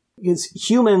clear because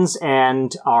humans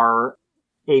and our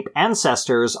ape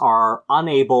ancestors are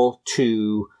unable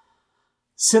to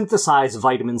synthesize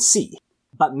vitamin C,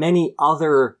 but many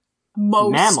other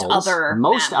most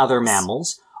other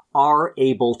mammals are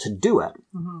able to do it.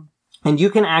 Mm-hmm. And you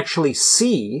can actually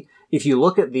see, if you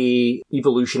look at the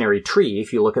evolutionary tree,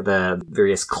 if you look at the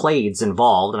various clades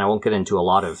involved, and I won't get into a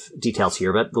lot of details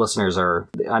here, but listeners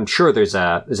I'm sure there's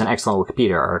an excellent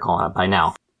Wikipedia article on it by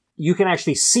now. You can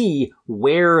actually see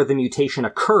where the mutation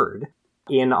occurred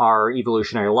in our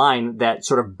evolutionary line that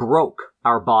sort of broke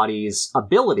our body's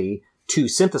ability to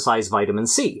synthesize vitamin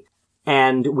C.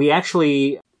 And we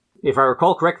actually, if I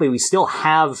recall correctly, we still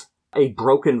have a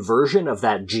broken version of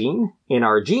that gene in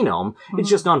our genome. Mm-hmm. It's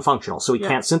just non-functional, so we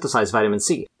can't synthesize vitamin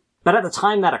C. But at the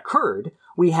time that occurred,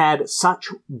 we had such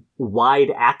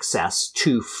wide access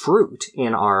to fruit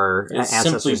in our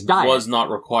ancestors' diet. Was not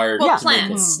required. Well,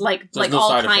 plants, like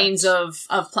all kinds of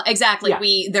exactly.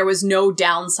 Yeah. There was no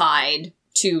downside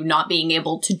to not being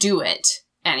able to do it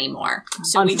anymore.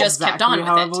 So we just kept on with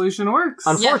how it. Evolution works.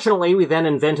 Unfortunately, we then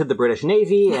invented the British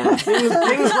Navy, and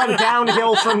things went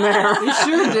downhill from there. They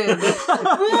sure did.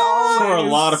 For a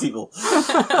lot of people.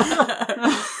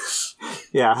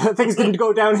 Yeah, things didn't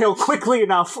go downhill quickly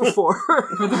enough for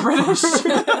the British.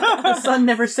 The sun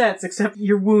never sets, except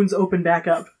your wounds open back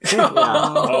up.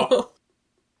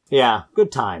 Yeah,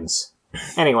 good times.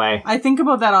 Anyway. I think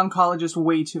about that oncologist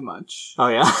way too much. Oh,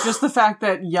 yeah? Just the fact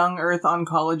that young Earth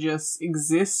oncologists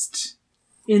exist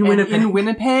in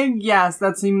Winnipeg. Yes,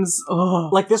 that seems...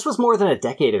 Like, this was more than a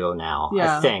decade ago now,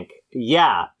 I think.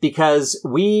 Yeah, because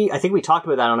I think we talked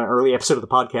about that on an early episode of the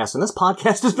podcast, and this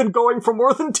podcast has been going for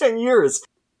more than 10 years.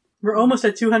 We're almost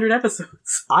at 200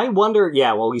 episodes. I wonder,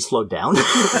 we slowed down.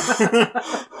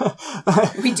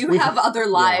 We do have other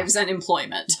lives and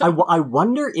employment. I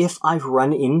wonder if I've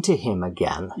run into him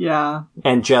again. Yeah.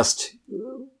 And just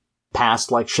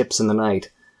passed like ships in the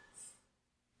night.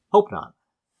 Hope not.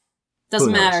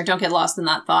 Doesn't matter. Don't get lost in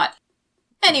that thought.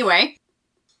 Anyway.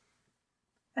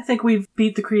 I think we've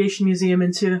beat the Creation Museum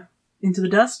into the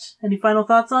dust. Any final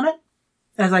thoughts on it?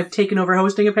 As I've taken over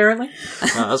hosting, apparently.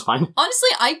 No, that's fine. Honestly,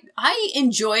 I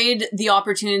enjoyed the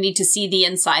opportunity to see the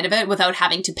inside of it without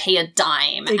having to pay a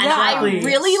dime. Exactly. And I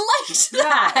really liked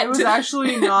that. Yeah, it was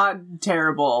actually not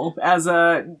terrible as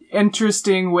a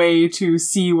interesting way to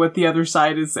see what the other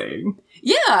side is saying.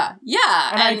 Yeah.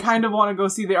 And I kind of want to go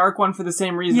see the ARC one for the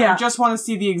same reason. Yeah. I just want to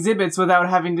see the exhibits without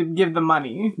having to give them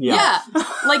money. Yeah.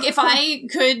 Like, if I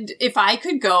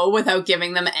could go without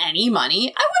giving them any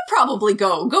money, I would probably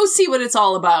go see what it's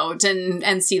all about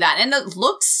and see that. And it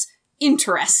looks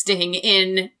interesting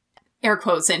in air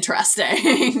quotes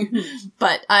interesting.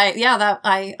 But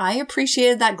I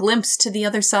appreciated that glimpse to the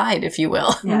other side, if you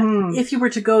will. Yeah. Mm. If you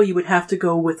were to go, you would have to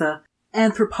go with a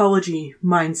anthropology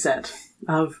mindset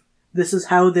of this is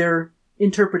how they're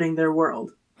interpreting their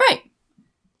world. Right.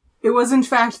 It was, in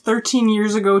fact, 13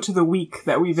 years ago to the week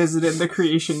that we visited the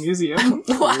Creation Museum.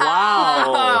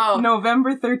 Wow.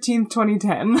 November 13th,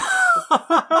 2010.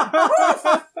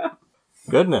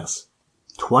 Goodness.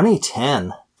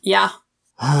 2010. Yeah.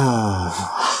 All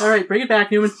right, bring it back,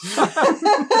 Newman.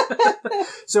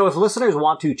 So if listeners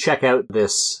want to check out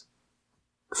this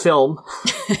film,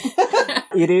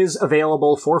 it is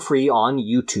available for free on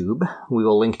YouTube. We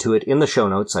will link to it in the show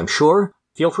notes, I'm sure.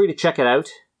 Feel free to check it out.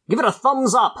 Give it a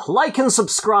thumbs up, like and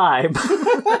subscribe.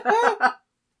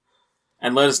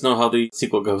 And let us know how the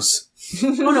sequel goes.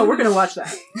 Oh no, we're going to watch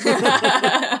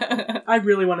that. I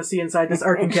really want to see inside this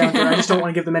Ark encounter. I just don't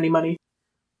want to give them any money.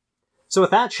 So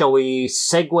with that, shall we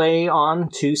segue on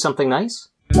to something nice?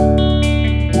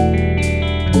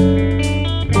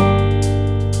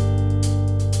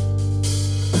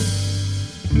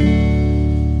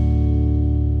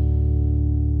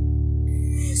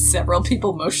 Several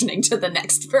people motioning to the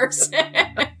next person.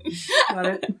 Got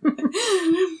it.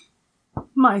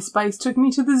 My Spice took me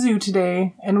to the zoo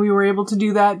today, and we were able to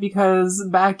do that because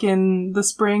back in the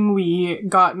spring we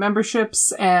got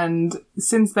memberships, and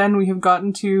since then we have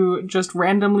gotten to just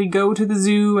randomly go to the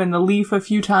zoo and the Leaf a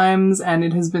few times, and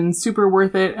it has been super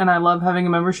worth it, and I love having a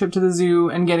membership to the zoo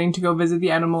and getting to go visit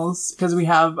the animals because we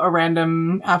have a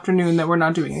random afternoon that we're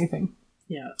not doing anything.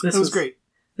 Yeah, it was great.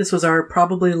 This was our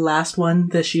probably last one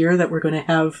this year that we're going to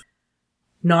have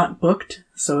not booked,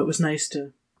 so it was nice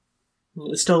to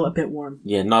Well, it's still a bit warm.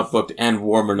 Yeah, not booked and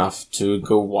warm enough to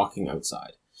go walking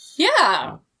outside.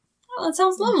 Yeah. Oh, that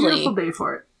sounds lovely. Beautiful day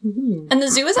for it. Mm-hmm. And the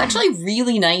zoo is actually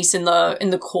really nice in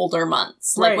the colder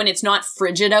months. Like Right. when it's not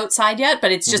frigid outside yet,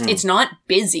 but it's just, it's not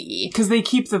busy. Because they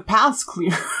keep the paths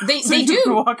clear. They, So they you do.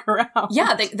 can walk around.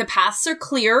 Yeah, the paths are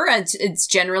clear. It's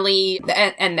generally,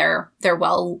 and they're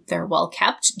well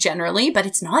kept generally, but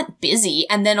it's not busy.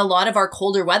 And then a lot of our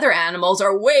colder weather animals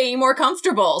are way more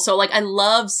comfortable. So like, I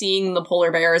love seeing the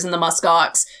polar bears and the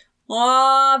muskox.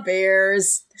 Aw,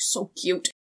 bears. They're so cute.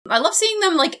 I love seeing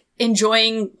them like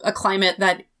enjoying a climate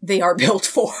that they are built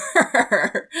for.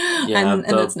 Yeah, and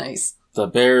that's nice. The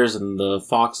bears and the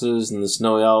foxes and the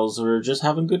snow owls are just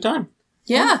having a good time.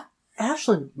 Yeah.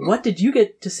 Ashlyn, what did you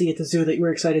get to see at the zoo that you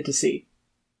were excited to see?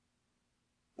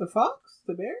 The fox?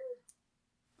 The bear?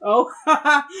 Oh,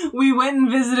 we went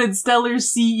and visited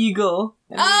Stellar's sea eagle.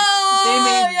 And they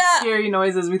made scary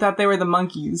noises. We thought they were the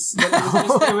monkeys,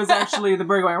 but it was actually the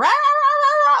bird going rah, rah, rah,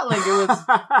 rah, rah. Like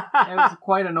it was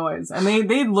quite a noise. And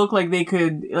they look like they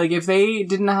could, like if they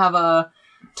didn't have a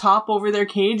top over their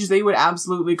cage, they would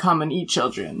absolutely come and eat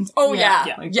children. Oh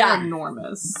yeah. Like Yeah. they're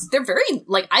enormous. They're very,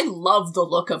 like, I love the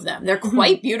look of them. They're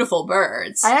quite beautiful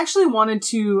birds. I actually wanted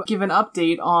to give an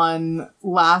update on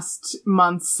last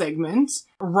month's segment.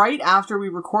 Right after we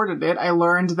recorded it, I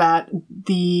learned that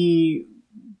the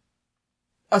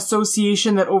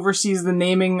association that oversees the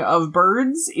naming of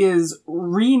birds is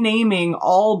renaming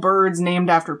all birds named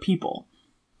after people.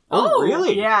 Oh,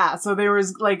 really? Yeah, so there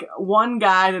was, like, one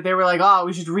guy that they were like, oh,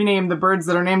 we should rename the birds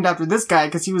that are named after this guy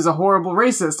because he was a horrible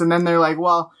racist. And then they're like,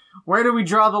 well, where do we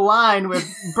draw the line with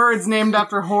birds named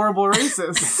after horrible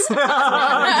racists? So they're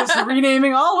just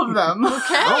renaming all of them.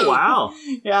 Okay. Oh, wow.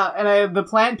 Yeah, and the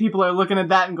plant people are looking at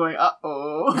that and going,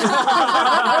 uh-oh.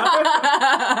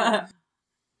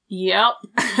 Yep.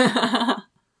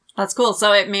 That's cool.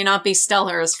 So it may not be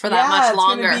Stellar's for that much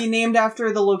longer. it's going to be named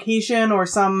after the location or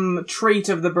some trait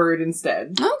of the bird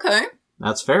instead. Okay.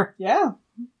 That's fair. Yeah.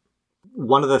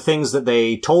 One of the things that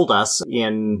they told us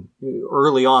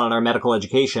early on in our medical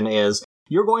education is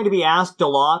you're going to be asked a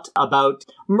lot about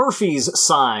Murphy's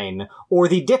sign or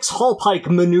the Dix-Hallpike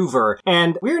maneuver,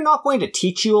 and we're not going to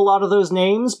teach you a lot of those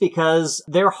names because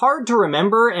they're hard to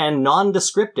remember and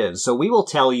non-descriptive, so we will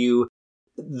tell you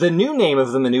the new name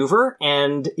of the maneuver,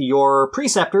 and your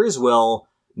preceptors will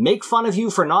make fun of you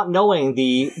for not knowing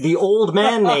the old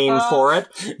man name for it,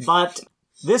 but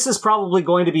this is probably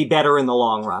going to be better in the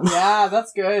long run. Yeah,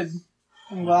 that's good.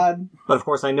 I'm glad. But of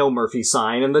course I know Murphy's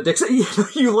sign and the Dixon.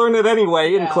 You learn it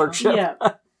anyway in clerkship. Yeah.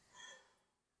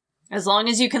 As long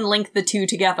as you can link the two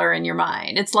together in your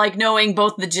mind. It's like knowing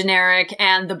both the generic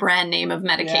and the brand name of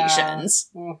medications.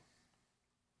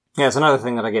 Yeah, it's another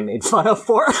thing that I get made fun of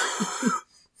for.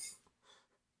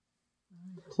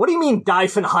 What do you mean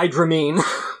diphenhydramine?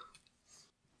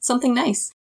 Something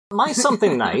nice. My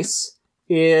something nice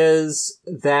is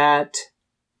that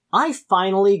I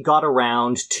finally got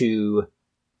around to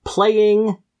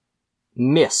playing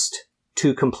Myst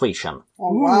to completion.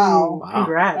 Oh, wow.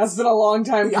 Congrats. That's been a long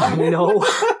time I coming. know.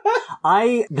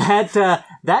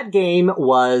 That game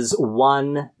was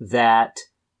one that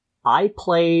I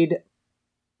played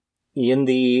in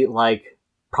the, like,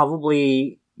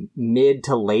 probably mid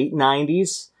to late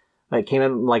 90s. It came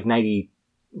out in, like,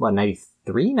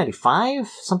 93, 95?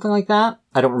 Something like that?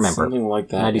 I don't remember. Something like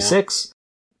that. 96.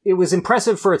 Yeah. It was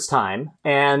impressive for its time,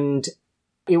 and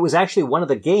it was actually one of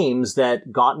the games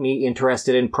that got me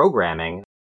interested in programming.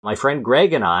 My friend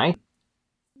Greg and I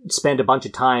spent a bunch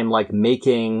of time, like,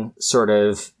 making sort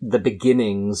of the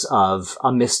beginnings of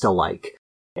a Myst-alike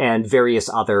and various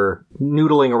other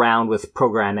noodling around with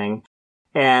programming.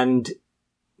 And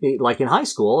like in high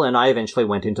school, and I eventually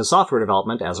went into software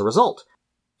development as a result.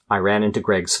 I ran into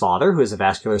Greg's father, who is a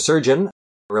vascular surgeon,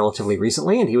 relatively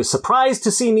recently, and he was surprised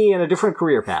to see me in a different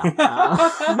career path.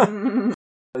 It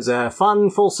was a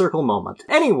fun, full circle moment.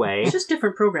 Anyway. It's just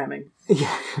different programming.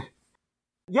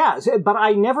 Yeah, but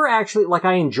I never actually, like,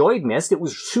 I enjoyed Myst. It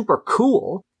was super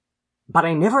cool, but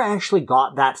I never actually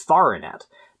got that far in it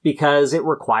because it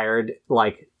required,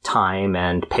 like, time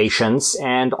and patience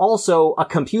and also a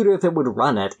computer that would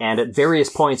run it, and at various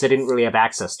points I didn't really have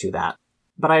access to that.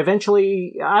 But I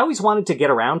always wanted to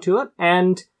get around to it,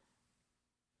 and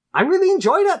I really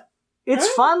enjoyed it. It's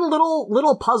fun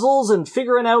little puzzles and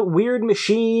figuring out weird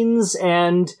machines,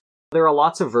 and there are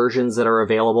lots of versions that are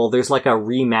available. There's like a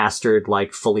remastered,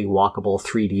 like fully walkable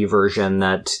 3D version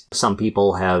that some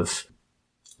people have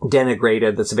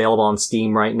denigrated that's available on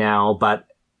Steam right now, but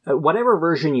whatever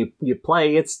version you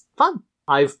play, it's fun.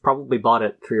 I've probably bought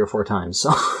it 3 or 4 times,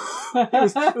 so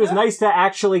it was nice to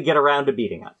actually get around to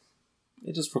beating it.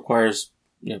 It just requires,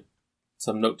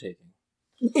 some note-taking.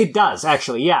 It does,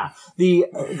 actually, yeah. The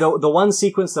one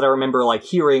sequence that I remember, like,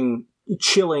 hearing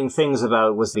chilling things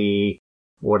about was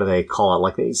what do they call it?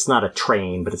 Like, it's not a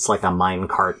train, but it's like a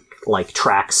minecart, like,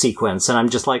 track sequence. And I'm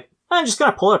just like, I'm just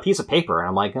gonna pull out a piece of paper. And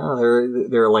I'm like, oh,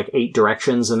 there are like 8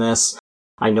 directions in this.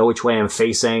 I know which way I'm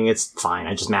facing. It's fine.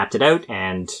 I just mapped it out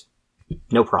and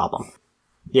no problem.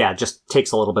 Yeah, it just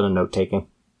takes a little bit of note-taking.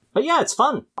 But yeah, it's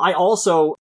fun. I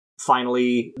also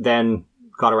finally then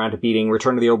got around to beating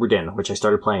Return to the Obra Dinn, which I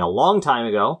started playing a long time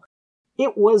ago.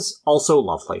 It was also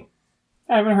lovely.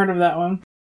 I haven't heard of that one.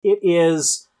 It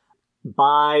is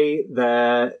by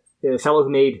the fellow who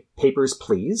made Papers,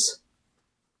 Please,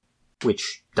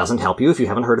 which doesn't help you if you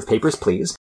haven't heard of Papers,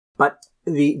 Please. But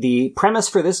the premise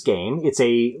for this game, it's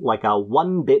a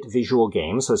 1-bit visual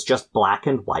game, so it's just black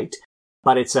and white.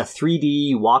 But it's a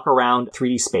 3D walk around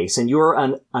 3D space, and you're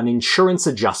an insurance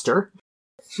adjuster.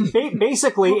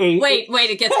 Basically Wait,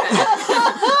 it gets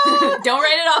better. Don't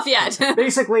write it off yet.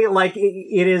 Basically, like,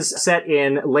 it is set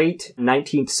in late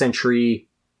 19th century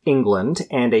England,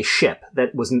 and a ship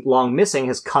that was long missing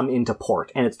has come into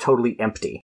port, and it's totally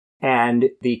empty. And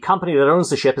the company that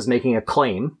owns the ship is making a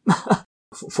claim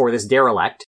for this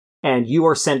derelict, and you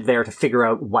are sent there to figure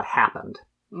out what happened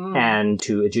and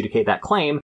to adjudicate that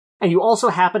claim. And you also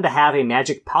happen to have a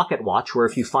magic pocket watch where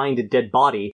if you find a dead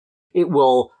body, it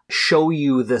will show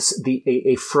you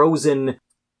a frozen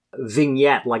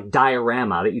vignette, like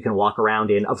diorama, that you can walk around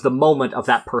in of the moment of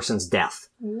that person's death.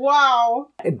 Wow.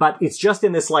 But it's just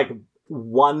in this, like,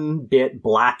 1-bit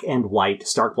black and white,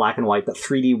 stark black and white, but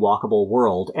 3D walkable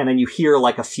world. And then you hear,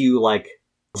 like, a few, like,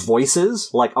 voices,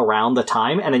 like, around the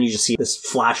time, and then you just see this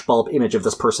flashbulb image of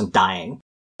this person dying.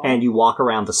 And you walk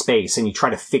around the space, and you try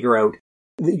to figure out...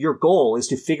 Your goal is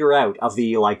to figure out, of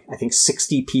the, like, I think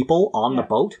 60 people on the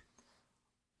boat,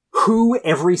 who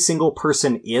every single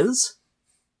person is,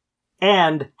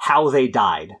 and how they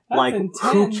died. That's like,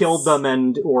 intense. who killed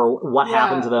them or what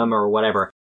happened to them or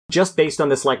whatever. Just based on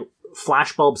this, like,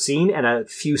 flashbulb scene and a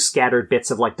few scattered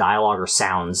bits of, like, dialogue or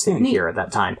sounds that you hear at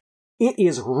that time. It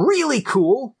is really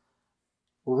cool,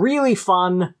 really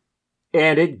fun,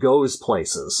 and it goes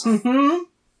places. Mm-hmm.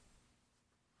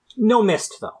 No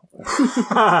Myst, though.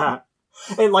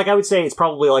 And, like, I would say it's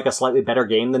probably, like, a slightly better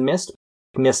game than Myst.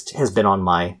 Myst has been on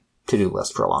my to-do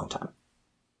list for a long time.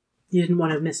 You didn't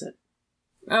want to miss it.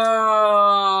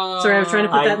 Oh. Sorry, I was trying to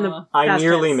put that in the I past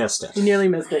nearly tense. missed it. You nearly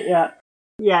missed it, yeah.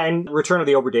 Yeah, and Return of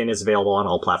the Obra Dinn is available on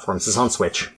all platforms. It's on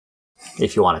Switch,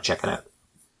 if you want to check it out.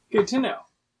 Good to know.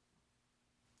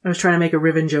 I was trying to make a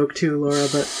Riven joke too, Laura,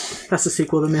 but that's a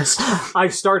sequel to Myst.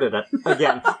 I've started it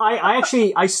again.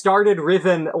 I started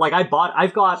Riven, like, I've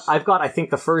got, I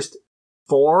think, the first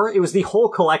 4. It was the whole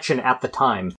collection at the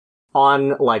time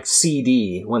on, like,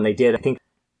 CD when they did, I think,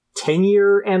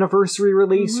 10-year anniversary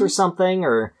release or something,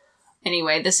 or...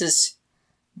 Anyway, this is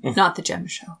not the Gem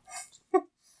Show.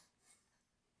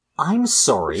 I'm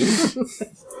sorry.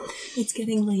 It's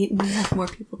getting late and we have more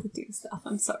people to do stuff.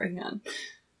 I'm sorry, hon.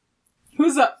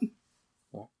 Who's up?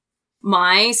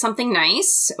 My something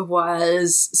nice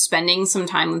was spending some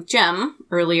time with Jem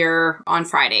earlier on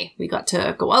Friday. We got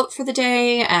to go out for the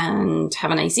day and have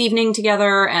a nice evening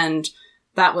together, and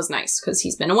that was nice because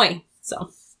he's been away.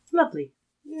 So Lovely.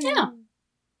 yeah.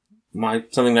 My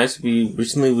something nice would be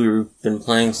recently we've been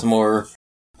playing some more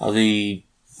of the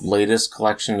latest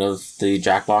collection of the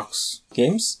Jackbox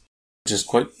games, which is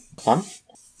quite fun.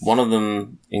 One of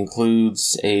them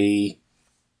includes a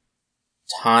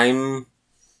time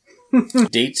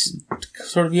date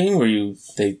sort of game where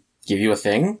they give you a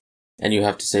thing and you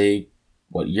have to say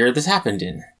what year this happened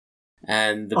in.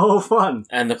 And fun.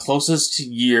 And the closest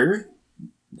year,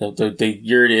 the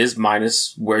year it is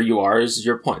minus where you are, is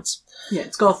your points. Yeah,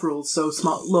 it's golf rules, so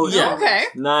small, low. Yeah. Okay.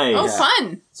 Nice. Oh,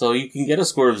 fun. So you can get a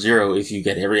score of 0 if you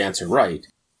get every answer right.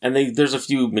 And there's a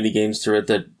few mini games through it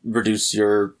that reduce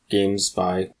your games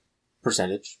by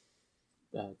percentage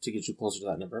to get you closer to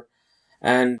that number.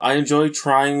 And I enjoy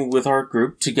trying with our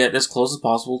group to get as close as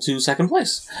possible to second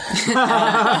place.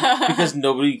 Because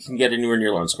nobody can get anywhere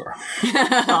near Lauren's score.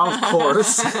 Of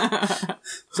course.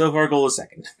 So our goal is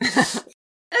second.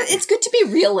 It's good to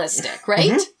be realistic,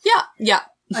 right? Mm-hmm. Yeah.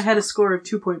 I had a score of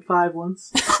 2.5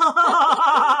 once. Oh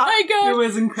my god. It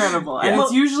was incredible. And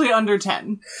it's usually under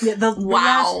 10. Yeah, the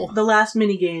Wow. last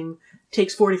minigame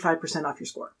takes 45% off your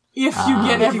score. If you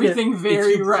get everything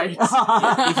very right.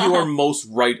 If you are most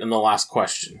right in the last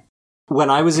question. When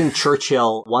I was in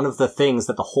Churchill, one of the things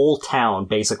that the whole town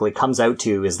basically comes out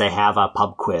to is they have a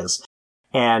pub quiz.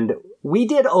 And we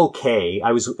did okay.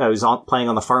 I was playing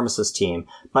on the pharmacist team,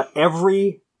 but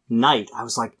every night I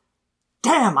was like,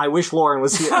 damn, I wish Lauren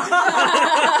was here.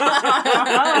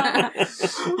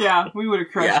 Yeah, we would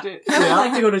have crushed it. I would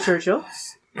like to go to Churchill.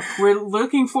 We're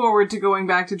looking forward to going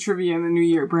back to trivia in the new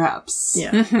year, perhaps.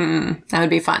 Yeah. That would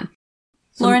be fun.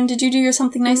 Lauren, did you do your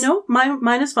something nice? No,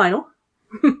 mine is final.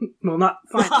 Well, not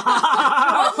final.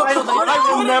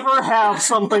 I will never have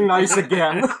something nice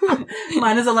again.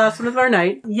 Mine is the last one of our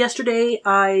night. Yesterday,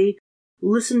 I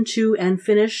listened to and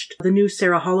finished the new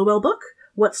Sarah Hollowell book,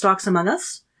 What Stalks Among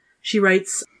Us. She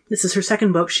writes, this is her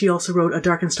second book. She also wrote A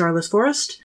Dark and Starless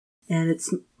Forest. And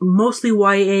it's mostly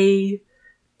YA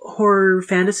horror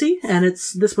fantasy. And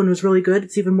this one was really good.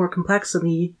 It's even more complex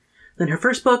than her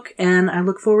first book. And I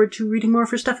look forward to reading more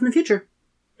of her stuff in the future.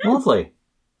 Lovely.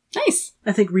 Nice.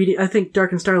 I think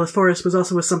Dark and Starless Forest was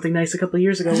also something nice a couple of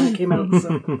years ago when it came out.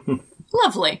 So.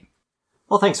 Lovely.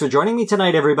 Well, thanks for joining me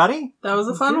tonight, everybody. That was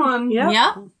a fun one.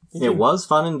 Yeah. It was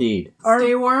fun indeed.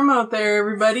 Stay warm out there,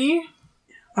 everybody.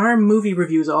 Our movie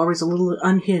reviews are always a little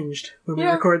unhinged when we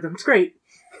record them. It's great.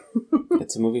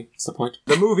 It's a movie. What's the point?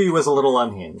 The movie was a little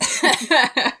unhinged.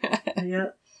 Yeah.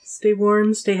 Stay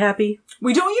warm, stay happy.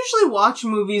 We don't usually watch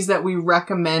movies that we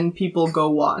recommend people go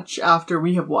watch after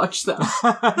we have watched them.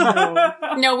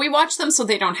 No, we watch them so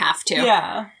they don't have to.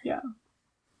 Yeah.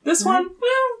 This one,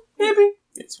 maybe.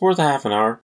 It's worth a half an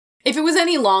hour. If it was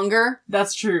any longer,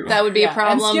 that's true. That would be a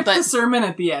problem. And skip the sermon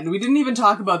at the end. We didn't even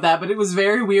talk about that, but it was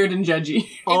very weird and judgy.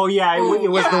 Oh yeah,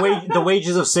 it was the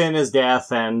wages of sin is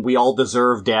death, and we all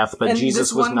deserve death. But and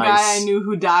Jesus was nice. This one guy I knew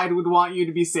who died would want you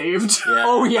to be saved. Yeah.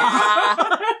 Oh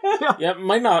yeah. Yeah, it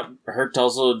might not hurt to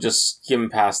also just skim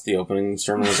past the opening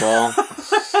sermon as well.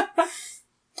 Let's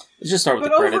just start with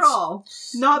the credits. But overall,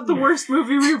 not the worst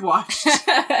movie we've watched.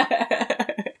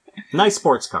 Nice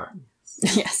sports car.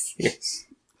 Yes. Yes.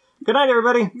 Good night,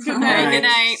 everybody. Good night. Good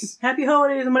night. Happy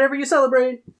holidays and whatever you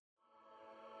celebrate.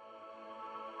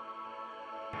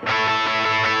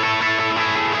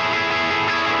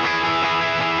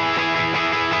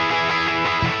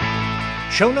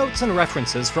 Show notes and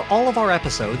references for all of our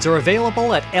episodes are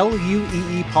available at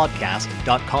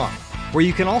lueepodcast.com, where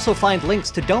you can also find links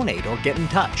to donate or get in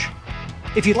touch.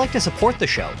 If you'd like to support the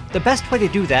show, the best way to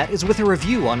do that is with a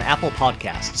review on Apple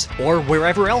Podcasts, or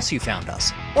wherever else you found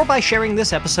us, or by sharing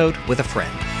this episode with a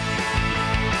friend.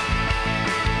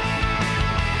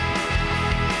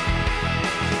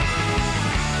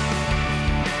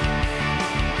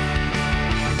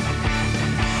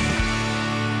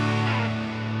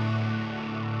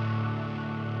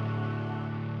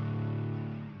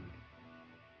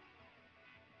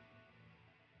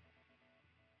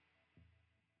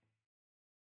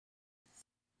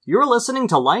 You're listening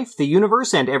to Life, the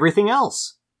Universe, and Everything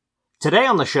Else. Today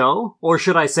on the show, or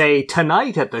should I say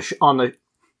tonight at the on the...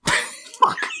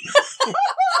 Fuck.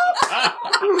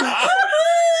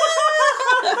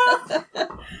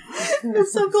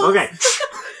 It's so close. Okay.